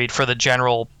Assassin's Creed for the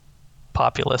general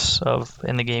populace of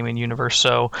in the gaming universe.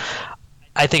 So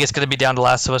I think it's going to be down to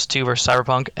Last of Us 2 versus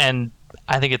Cyberpunk, and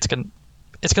I think it's going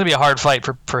to be a hard fight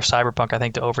for Cyberpunk, I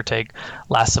think, to overtake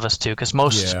Last of Us 2, because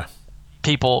most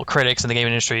people, critics in the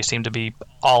gaming industry, seem to be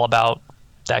all about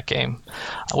that game,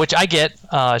 which I get.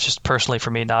 It's just personally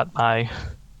for me not my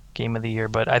game of the year,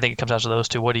 but I think it comes down to those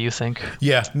two. What do you think?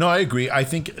 Yeah, no, I agree. I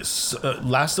think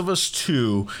Last of Us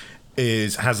 2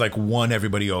 has like won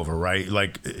everybody over, right?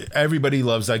 Like everybody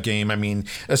loves that game. I mean,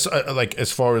 as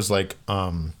far as like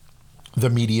the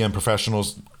media and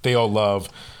professionals, they all love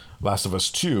Last of Us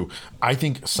 2. I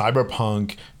think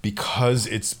Cyberpunk, because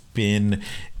it's been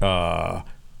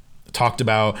talked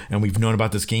about and we've known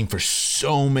about this game for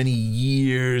so many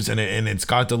years, and it's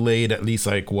got delayed at least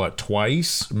like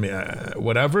twice,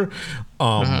 whatever.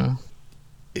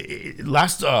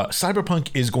 Cyberpunk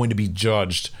is going to be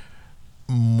judged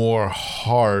more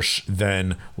harsh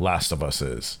than Last of Us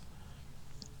is,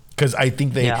 because I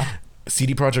think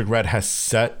CD Projekt Red has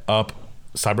set up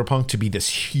Cyberpunk to be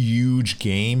this huge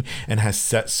game and has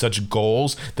set such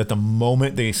goals that the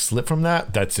moment they slip from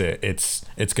that, that's it. It's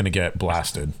going to get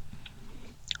blasted.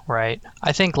 Right.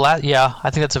 I think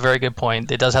that's a very good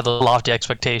point. It does have the lofty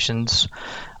expectations,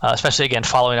 especially again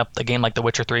following up a game like The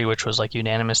Witcher 3, which was like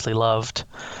unanimously loved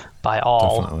by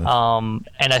all. And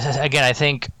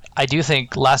I do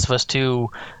think Last of Us 2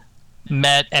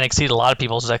 met and exceeded a lot of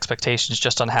people's expectations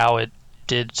just on how it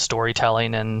did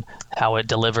storytelling and how it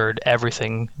delivered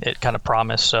everything it kind of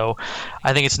promised. So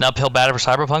I think it's an uphill battle for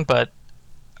Cyberpunk, but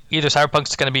either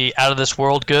Cyberpunk's going to be out of this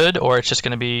world good, or it's just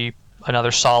going to be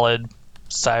another solid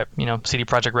CD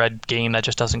Projekt Red game that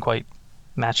just doesn't quite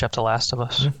match up to Last of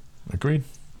Us. Agreed.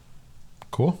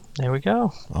 Cool. There we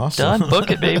go. Awesome. Done.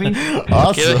 Book it, baby.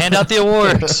 Awesome. Hand out the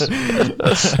awards.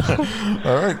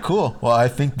 All right, cool. Well, I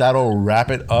think that'll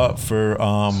wrap it up for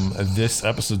this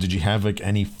episode. Did you have like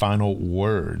any final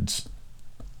words?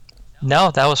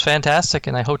 No, that was fantastic,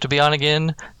 and I hope to be on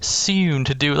again soon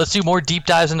let's do more deep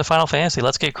dives into Final Fantasy.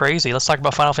 Let's get crazy. Let's talk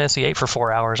about Final Fantasy VIII for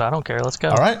 4 hours. I don't care. Let's go.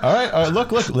 All right.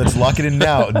 Look. Let's lock it in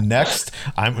now. Next,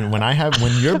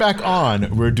 when you're back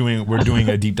on, we're doing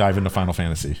a deep dive into Final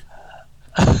Fantasy.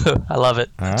 I love it.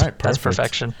 All right, perfect. That's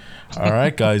perfection. All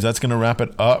right, guys, that's going to wrap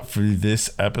it up for this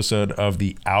episode of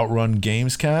the Outrun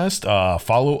Gamescast.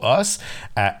 Follow us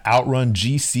at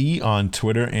OutrunGC on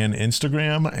Twitter and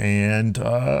Instagram, and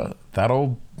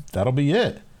that'll be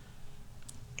it.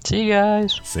 See you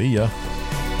guys. See ya.